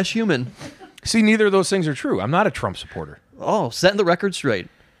you're a trash human? See, neither of those things are true. I'm not a Trump supporter. Oh, setting the record straight.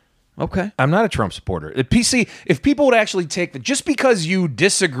 Okay. I'm not a Trump supporter. The PC, if people would actually take just because you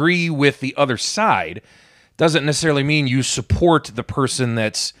disagree with the other side doesn't necessarily mean you support the person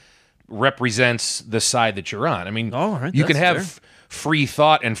that's represents the side that you're on. I mean, Oh, all right, you can that's have fair. free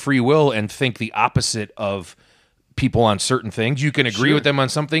thought and free will and think the opposite of people on certain things. You can agree with them on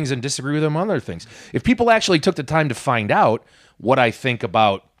some things and disagree with them on other things. If people actually took the time to find out what I think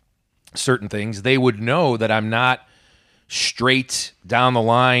about certain things, they would know that I'm not straight down the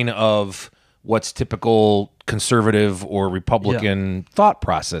line of what's typical conservative or Republican thought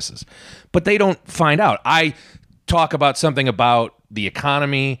processes. But they don't find out. I talk about something about the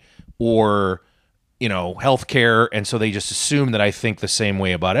economy or healthcare, and so they just assume that I think the same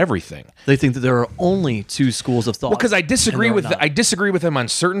way about everything. They think that there are only two schools of thought. Well, because I disagree and with there are not. I disagree with them on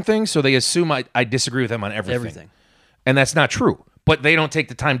certain things, so they assume I disagree with them on everything. And that's not true. But they don't take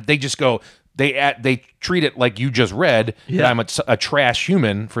the time. They just go. They treat it like you just read that Yeah. I'm a trash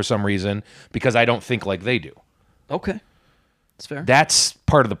human for some reason because I don't think like they do. Okay. That's fair. That's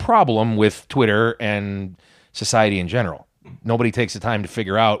part of the problem with Twitter and society in general. Nobody takes the time to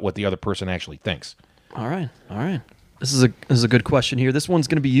figure out what the other person actually thinks. All right. This is a good question here. This one's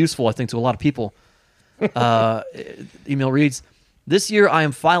going to be useful, I think, to a lot of people. Email reads, this year I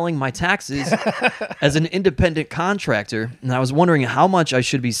am filing my taxes as an independent contractor, and I was wondering how much I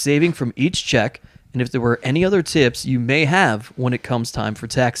should be saving from each check, and if there were any other tips you may have when it comes time for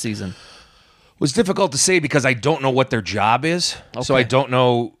tax season. It was difficult to say because I don't know what their job is. So I don't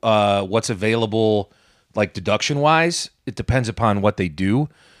know what's available, like deduction-wise. It depends upon what they do.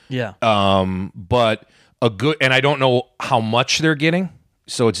 Yeah. But and I don't know how much they're getting,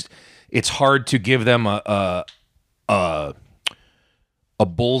 so it's hard to give them a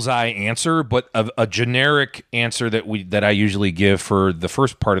bullseye answer. But a generic answer that I usually give for the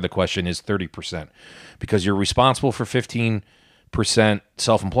first part of the question is 30%, because you're responsible for 15%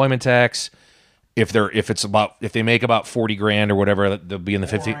 self-employment tax. If they make about 40 grand or whatever, they'll be in the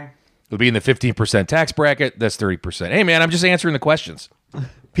 15% tax bracket. That's 30%. Hey man, I'm just answering the questions.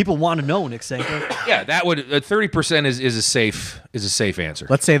 People want to know, Nick Sanko. Yeah, that would 30% is a safe answer.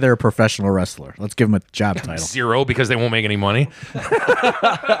 Let's say they're a professional wrestler. Let's give them a job title. 0 because they won't make any money,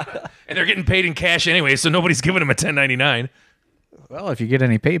 and they're getting paid in cash anyway, so nobody's giving them a 1099. Well, if you get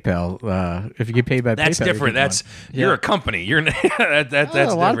any PayPal, if you get paid by That's PayPal, you different. get You're a company. You're that's one.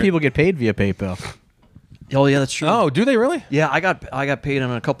 A lot of different. people get paid via PayPal. Oh yeah, that's true. Oh, do they really? Yeah, I got paid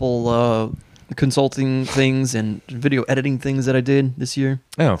on a couple consulting things and video editing things that I did this year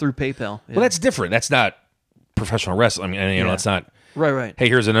through PayPal. Yeah. Well, that's different. That's not professional wrestling. I mean, you know, it's not. right. Hey,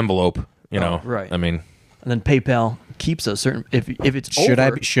 here's an envelope. You know, right. I mean, And then PayPal keeps a certain if it's Should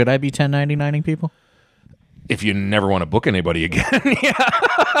over, I be 1099ing people? if you never want to book anybody again,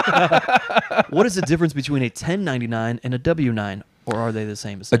 What is the difference between a 1099 and a W9, or are they the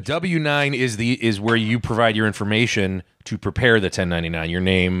same? a essentially? W-9 is where you provide your information to prepare the 1099. Your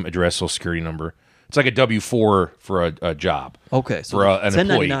name, address, social security number. It's like a W-4 for a job. Okay, so for an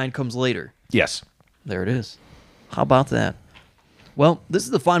 1099 employee. comes later. Yes. There it is. How about that? Well, this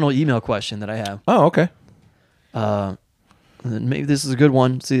is the final email question that I have. Oh, okay. And maybe this is a good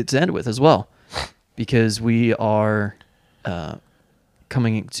one to end with as well, because we are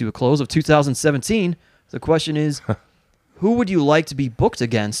coming to a close of 2017. The question is, who would you like to be booked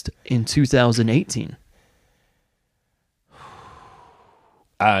against in 2018?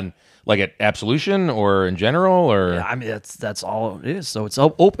 On like at Absolution or in general, or Yeah, I mean, that's all it is. So it's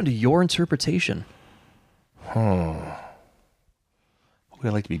open to your interpretation. who would I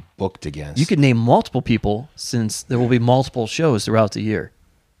like to be booked against? You could name multiple people, since there will be multiple shows throughout the year.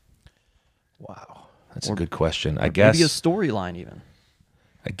 Wow, that's a good question. I guess Maybe a storyline even.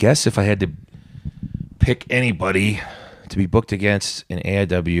 I guess if I had to pick anybody to be booked against in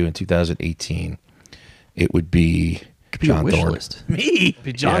AIW in 2018, it would be Could be a John wish Thorne. list. Me?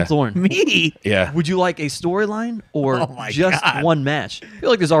 Be John Yeah. Thorne. Me? Yeah. Would you like a storyline or Oh my just God. one match? I feel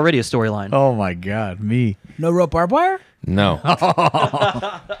like there's already a storyline. Oh my God, me. No rope barbed wire? No.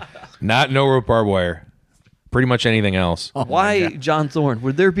 Not no rope barbed wire. Pretty much anything else. Why John Thorne?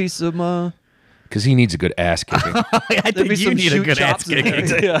 Would there be some? Because he needs a good ass kicking. I There'd be some shoot chops in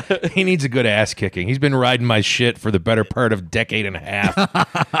there. Yeah. He needs a good ass kicking. He's been riding my shit for the better part of a decade and a half.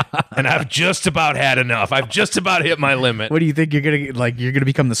 And I've just about had enough. I've just about hit my limit. What do you think you're gonna get, like? You're gonna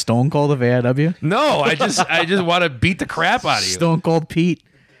become the Stone Cold of AIW? No, I just want to beat the crap out of you. Stone Cold Pete.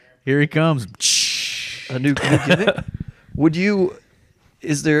 Here he comes. A new gimmick. Would you?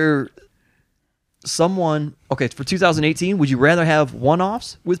 Is there someone? Okay, for 2018, would you rather have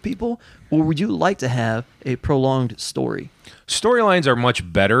one-offs with people, or would you like to have a prolonged story? Storylines are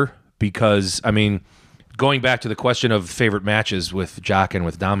much better because, I mean, going back to the question of favorite matches with Jock and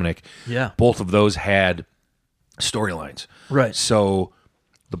with Dominic, Yeah. both of those had storylines. Right. So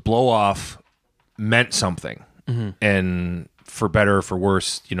the blow-off meant something. And for better or for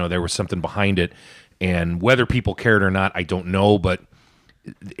worse, you know, there was something behind it. And whether people cared or not, I don't know, but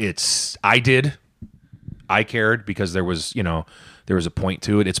I cared because there was a point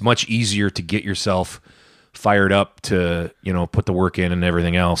to it. It's much easier to get yourself fired up to, you know, put the work in and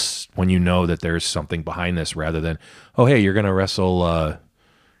everything else when you know that there's something behind this rather than, oh, hey, you're going to wrestle,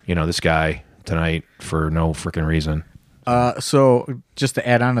 this guy tonight for no freaking reason. So just to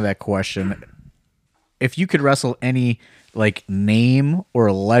add on to that question, if you could wrestle any like name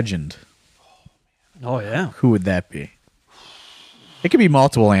or legend, Oh yeah. who would that be? It could be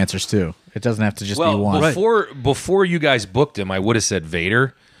multiple answers too. It doesn't have to just be one. Before you guys booked him, I would have said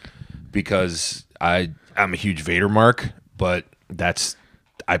Vader because I'm a huge Vader mark, but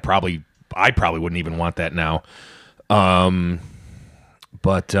I probably wouldn't even want that now.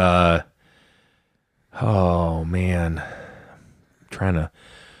 Oh man, I'm trying to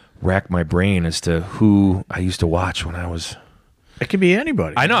rack my brain as to who I used to watch when I was. It could be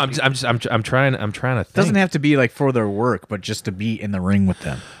anybody. I know. I'm trying to think. It doesn't have to be like for their work, but just to be in the ring with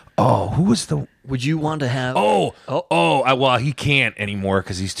them. Oh, who was the? Would you want to have? Well, he can't anymore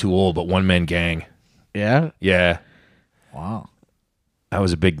because he's too old. But One Man Gang. Yeah. Yeah, Wow. I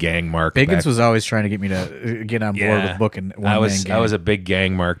was a big gang mark. Biggins back- was always trying to get me to get on board with booking one I was man gang. I was a big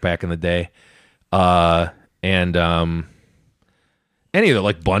gang mark back in the day, and any of the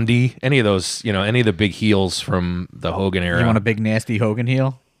like Bundy, any of those, any of the big heels from the Hogan era. You want a big nasty Hogan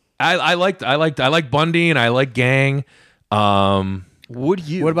heel? I liked Bundy and I like Gang. Would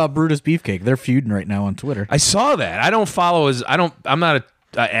you? What about Brutus Beefcake? They're feuding right now on Twitter. I saw that. I don't follow I'm not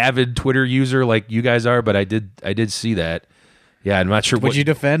a avid Twitter user like you guys are, but I did see that. Yeah, I'm not sure. Would you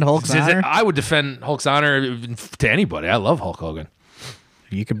defend Hulk's honor? I would defend Hulk's honor to anybody. I love Hulk Hogan.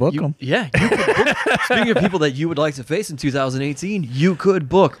 You could book him. Yeah. You could book, speaking of people that you would like to face in 2018, you could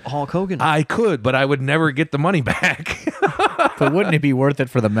book Hulk Hogan. I could, but I would never get the money back. But wouldn't it be worth it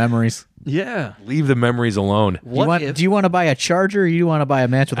for the memories? Yeah. Leave the memories alone. What Do you want to buy a Charger or you want to buy a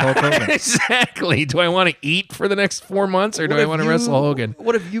match with Hulk Hogan? Exactly. Do I want to eat for the next 4 months or do I want to wrestle Hogan?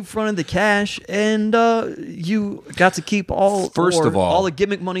 What if you fronted the cash and you got to keep all all the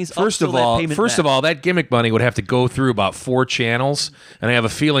gimmick monies? First of all, that gimmick money would have to go through about 4 channels, and I have a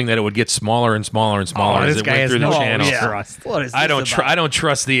feeling that it would get smaller and smaller and smaller as it went through the channels. What is I this don't. I don't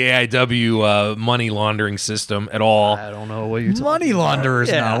trust the AIW money laundering system at all. I don't know what you're talking Money launderers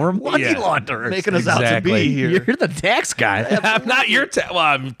Yeah. now. We're money Yeah. launderers. making us out to Exactly. be here. You're the tax guy. I'm not your well,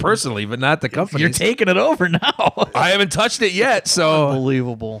 I'm personally, but not the company. You're taking it over now. I haven't touched it yet, so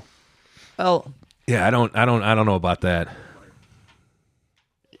Unbelievable. Well, yeah, I don't know about that.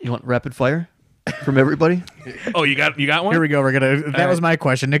 you want rapid fire from everybody? Oh, you got one? Here we go. That was my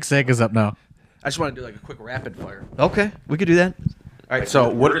question. Nick Saga's up now. I just want to do like a quick rapid fire. Okay, we could do that. All right. So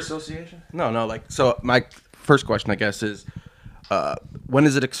what? association? No. So my first question, I guess, is when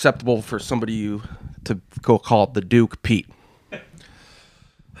is it acceptable for somebody to go call the Duke Pete?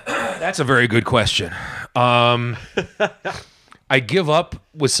 That's a very good question. I give up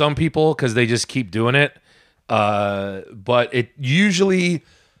with some people because they just keep doing it. But it usually,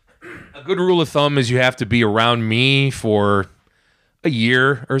 a good rule of thumb is you have to be around me for a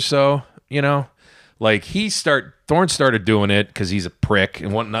year or so. You know, like Thorne started doing it because he's a prick,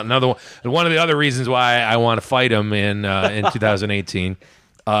 and one of the other reasons why I want to fight him in 2018.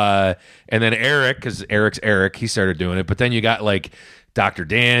 And then Eric, because Eric's Eric, he started doing it. But then you got like Dr.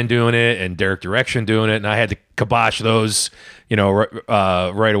 Dan doing it and Derek Direction doing it, and I had to kibosh those,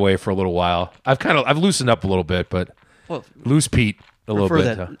 right away for a little while. I've loosened up a little bit, but Well, loose Pete a little prefer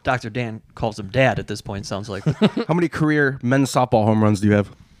bit. that Dr. Dan calls him Dad at this point. Sounds like How many career men's softball home runs do you have?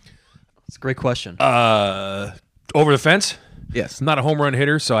 it's a great question. Over the fence? Yes. I'm not a home run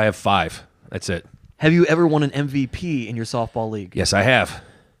hitter, so I have 5. That's it. Have you ever won an MVP in your softball league? Yes, I have.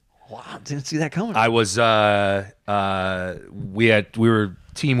 Wow, didn't see that coming. I was we were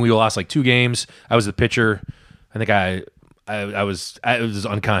team. We lost like 2 games. I was the pitcher. I think I was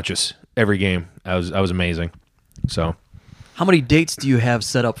unconscious every game. I was amazing. So How many dates do you have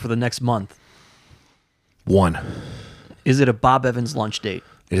set up for the next month? 1. Is it a Bob Evans lunch date?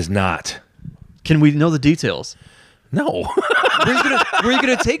 It is not. Can we know the details? No. Where are you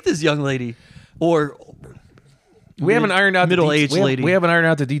gonna take this young lady? Or We haven't ironed out middle-aged lady. We haven't ironed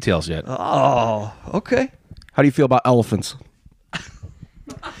out the details yet. oh, okay. How do you feel about elephants?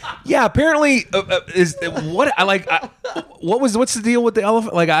 Yeah, apparently what's the deal with the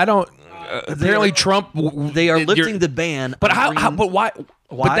elephant? Like I don't. Apparently, Trump. They are lifting the ban. But on how? bringing- But why?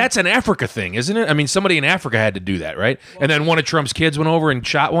 Why? But that's an Africa thing, isn't it? I mean, somebody in Africa had to do that, right? And then one of Trump's kids went over and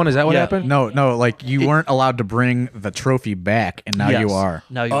shot one. Is that what Yeah. happened? No, like you weren't allowed to bring the trophy back, and now Yes. you are.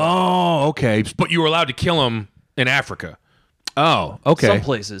 Now you are. Oh, okay. But you were allowed to kill him in Africa. Oh, okay. Some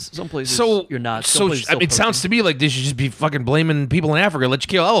places So you're not. Some So places I mean, it sounds to me like they should just be fucking blaming people in Africa. Let you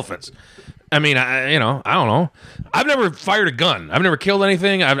kill elephants. I mean, I don't know. I've never fired a gun. I've never killed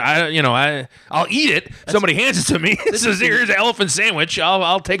anything. I'll eat it. Somebody hands it to me. It says, "Here's an elephant sandwich."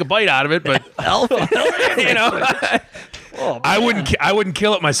 I'll take a bite out of it, but elephant. I wouldn't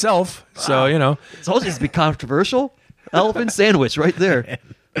kill it myself. So It's always just be controversial. Elephant sandwich right there.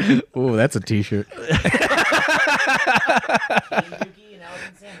 Ooh, that's a T-shirt.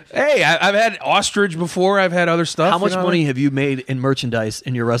 Hey, I've had ostrich before. I've had other stuff. How much money have you made in merchandise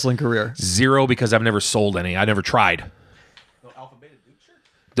in your wrestling career? 0 because I've never sold any. I never tried.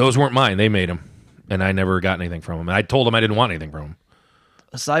 Those weren't mine. They made them, and I never got anything from them. And I told them I didn't want anything from them.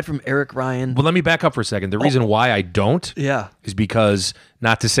 Aside from Eric Ryan, Well, let me back up for a second. The reason why I don't yeah, is because,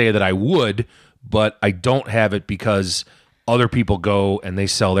 not to say that I would, but I don't have it because other people go and they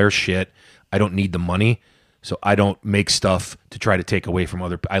sell their shit. I don't need the money, so I don't make stuff to try to take away from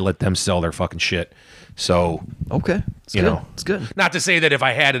I let them sell their fucking shit. So, okay, it's you good. know, It's good. not to say that if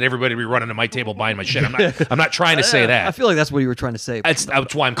I had it, everybody would be running to my table buying my shit. I'm not trying to say that. I feel like that's what you were trying to say. That's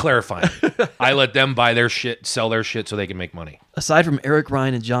why I'm clarifying. I let them buy their shit, sell their shit, so they can make money. Aside from Eric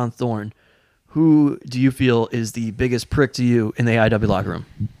Ryan and John Thorne, who do you feel is the biggest prick to you in the AIW locker room?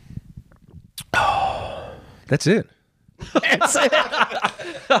 That's it. I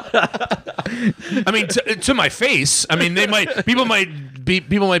mean, to my face. I mean, people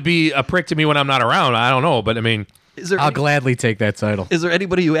might be a prick to me when I'm not around. I don't know, but I mean, I'll gladly take that title. Is there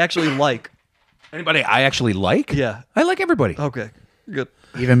anybody you actually like? anybody I actually like? Yeah. I like everybody Okay, good.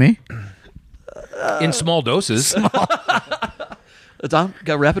 Even me? in small doses. Tom,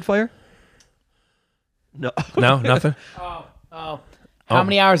 got rapid fire? No. No, nothing. How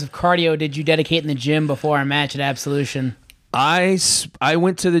many hours of cardio did you dedicate in the gym before our match at Absolution? I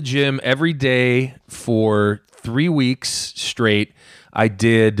went to the gym every day for 3 weeks straight. I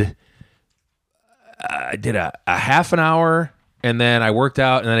did a half an hour, and then I worked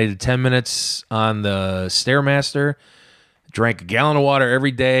out, and then I did 10 minutes on the Stairmaster. Drank a gallon of water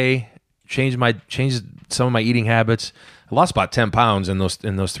every day. Changed some of my eating habits. I lost about 10 pounds in those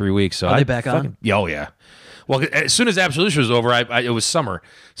 3 weeks. So Are they back on? Yeah, oh yeah. Well, as soon as Absolution was over, it was summer.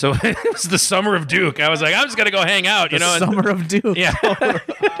 So it was the summer of Duke. I was like, I'm just gonna go hang out. Summer of Duke. Yeah.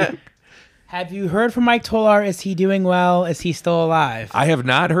 Have you heard from Mike Tolar? Is he doing well? Is he still alive? I have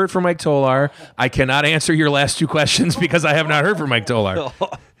not heard from Mike Tolar. I cannot answer your last 2 questions because I have not heard from Mike Tolar.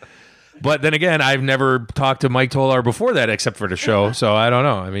 But then again, I've never talked to Mike Tolar before that, except for the show. So I don't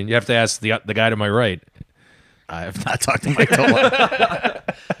know. I mean, you have to ask the guy to my right. I have not talked to Mike Tolar.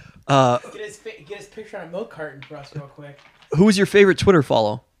 Get his picture on a milk carton for us real quick. Who is your favorite Twitter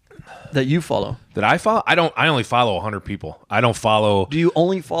follow that you follow? That I follow? I only follow 100 people. I don't follow. Do you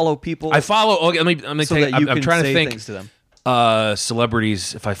only follow people? I follow. Okay, let me so take. that you I'm can trying say to think. things to them.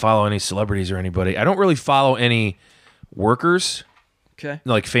 Celebrities. If I follow any celebrities or anybody, I don't really follow any workers. Okay.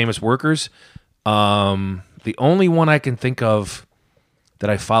 Like famous workers. The only one I can think of that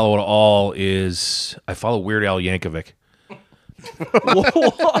I follow at all is I follow Weird Al Yankovic.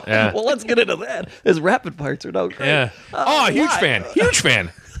 Yeah. Well, let's get into that. His rapid fire turned out great. Yeah. Huge fan.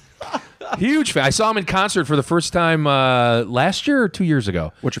 Huge fan. I saw him in concert for the first time last year or 2 years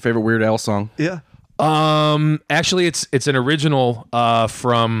ago. What's your favorite Weird Al song? Yeah. Actually, it's an original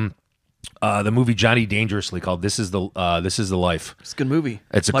from the movie Johnny Dangerously called "This Is the Life." It's a good movie.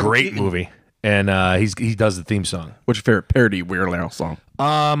 It's a Michael great Keaton. movie, and he does the theme song. What's your favorite parody Weird Al song?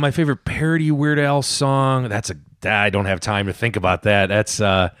 My favorite parody Weird Al song. I don't have time to think about that. That's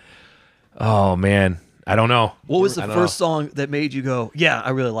oh man, I don't know. What was the I don't first song that made you go, yeah,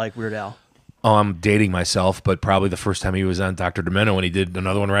 I really like Weird Al? Oh, I'm dating myself, but probably the first time he was on Dr. Demento when he did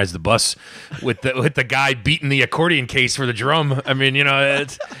Another One Rides the Bus with the guy beating the accordion case for the drum. I mean,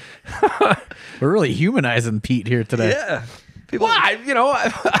 it's We're really humanizing Pete here today. Yeah. People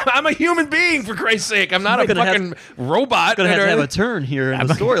I'm a human being, for Christ's sake. I'm not a gonna fucking robot. going to have a turn here in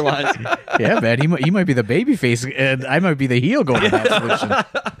the storyline. Yeah, man. He might be the baby face, and I might be the heel going to Absolution.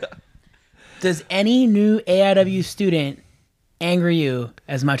 Does any new AIW student anger you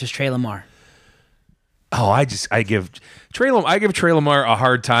as much as Trey Lamar? Oh, I give Trey Lamar a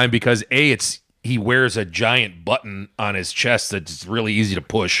hard time because he wears a giant button on his chest that's really easy to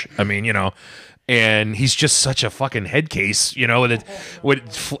push. I mean, and he's just such a fucking head case,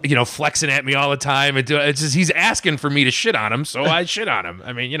 with flexing at me all the time. It's just he's asking for me to shit on him, so I shit on him.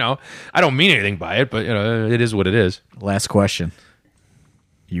 I mean, I don't mean anything by it, but it is what it is. Last question.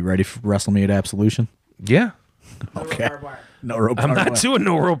 You ready for Wrestle Me at Absolution? Yeah, Okay. No rope. I'm not doing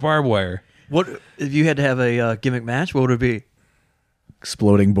no rope barbed wire. What if you had to have a gimmick match? What would it be?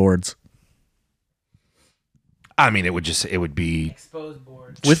 Exploding boards. I mean, it would be Exposed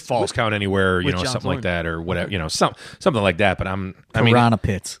boards. with Falls Count Anywhere, with John something Thorne. like that, or whatever, something like that. But Piranha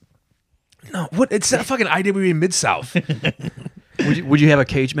pits. no, what? It's not fucking IWA Mid South. Would you have a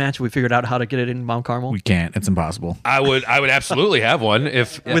cage match? We figured out how to get it in Mount Carmel We can't. It's impossible. I would absolutely have one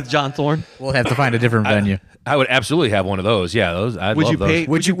if with John Thorne. We'll have to find a different venue. I would absolutely have one of those. Yeah, those. I'd Would love you those. pay?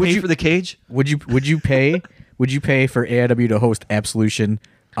 Would you pay for the cage? Would you pay? Would you pay for AIW to host Absolution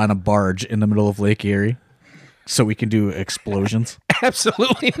on a barge in the middle of Lake Erie, so we can do explosions?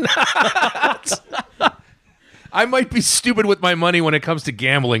 Absolutely not. I might be stupid with my money when it comes to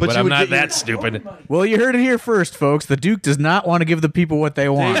gambling, but you I'm would not get that your- stupid. Well, you heard it here first, folks. The Duke does not want to give the people what they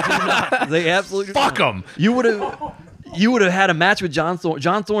want. They absolutely Fuck them. You would have had a match with John Thorne.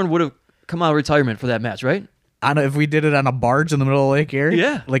 John Thorne would have come out of retirement for that match, right? If we did it on a barge in the middle of Lake Erie,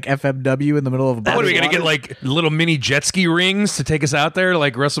 Yeah. like FMW in the middle of a barge. What are we gonna get? Like little mini jet ski rings to take us out there,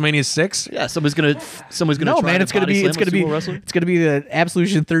 like WrestleMania 6? Yeah, somebody's gonna. No, try man, to it's gonna body be slam it's a gonna be sumo wrestler. it's gonna be the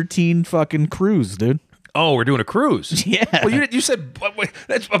Absolution 13 fucking cruise, dude. Oh, we're doing a cruise. Yeah. Well, you said wait,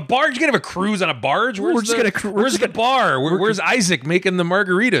 that's a barge. You gonna have a cruise on a barge? Where's just gonna where's the bar? Where's Isaac making the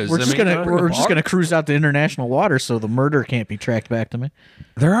margaritas? We're just I mean, we're just gonna cruise out to international waters so the murder can't be tracked back to me.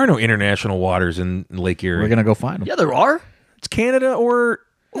 There are no international waters in Lake Erie. We're gonna go find them. Yeah, there are. It's Canada or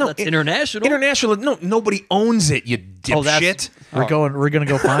Well, that's international. International. No, nobody owns it. You Oh, that's- dipshit. We're gonna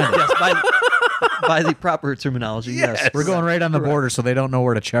go find them. Yes, by the proper terminology. Yes. We're going right on the border so they don't know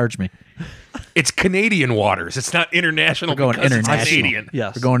where to charge me. It's Canadian waters. It's not international. We're going because it's international. Canadian.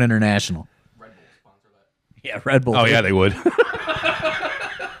 Yes. We're going international. Red Bull sponsor that. Yeah, Red Bull. Oh yeah, they would.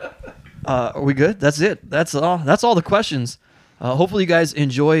 Are we good? That's it. That's all. That's all the questions. Hopefully, you guys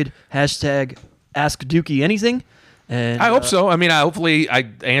enjoyed hashtag Ask Dookie Anything. And I hope so. I mean, hopefully I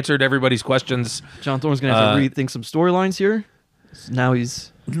answered everybody's questions. John Thorne's gonna have to rethink some storylines here. Now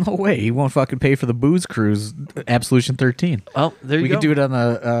he's No way. He won't fucking pay for the booze cruise. Absolution 13. Oh, there you We go. could do it on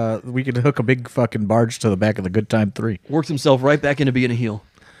the. We could hook a big fucking barge to the back of the Good Time 3. Works himself right back into being a heel.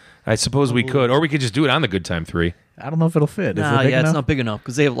 I suppose we could, or we could just do it on the Good Time 3. I don't know if it'll fit. Is Nah, it big yeah, enough? it's not big enough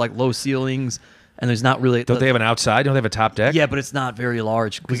because they have like low ceilings, and there's not really. Don't they have an outside? Don't they have a top deck? Yeah, but it's not very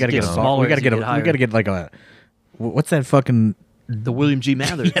large. We gotta get smaller. We gotta as you get. higher. We gotta get like a. What's that fucking? the William G.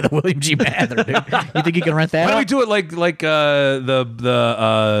 Mather. Yeah, the William G. Mather, dude. You think you can rent that? Why don't we out? do it like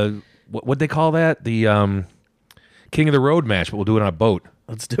the what'd they call that? The King of the Road match, but we'll do it on a boat.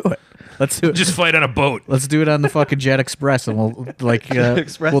 Let's do it. Let's do it. Just fight on a boat. Let's do it on the fucking Jet Express, and we'll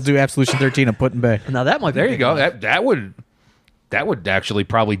Express. we'll do Absolution 13 at Put in Bay. Now that might be There you big go. enough. That would actually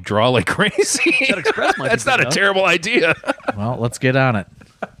probably draw like crazy. Express might be That's big not a enough. terrible idea. Well, let's get on it.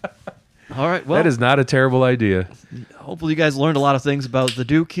 All right. Well, That is not a terrible idea. hopefully you guys learned a lot of things about the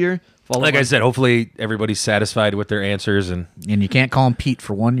Duke here. Follow Like him I on- said, hopefully everybody's satisfied with their answers and And you can't call him Pete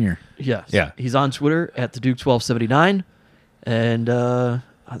for 1 year. Yes. Yeah. He's on Twitter at the Duke 1279, and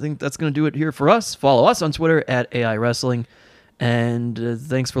I think that's going to do it here for us. Follow us on Twitter at AI Wrestling, and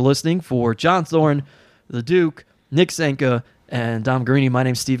thanks for listening. For John Thorne, the Duke, Nick Sanka, and Dom Greeny, my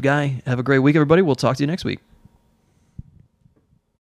name's Steve Guy. Have a great week, everybody. We'll talk to you next week.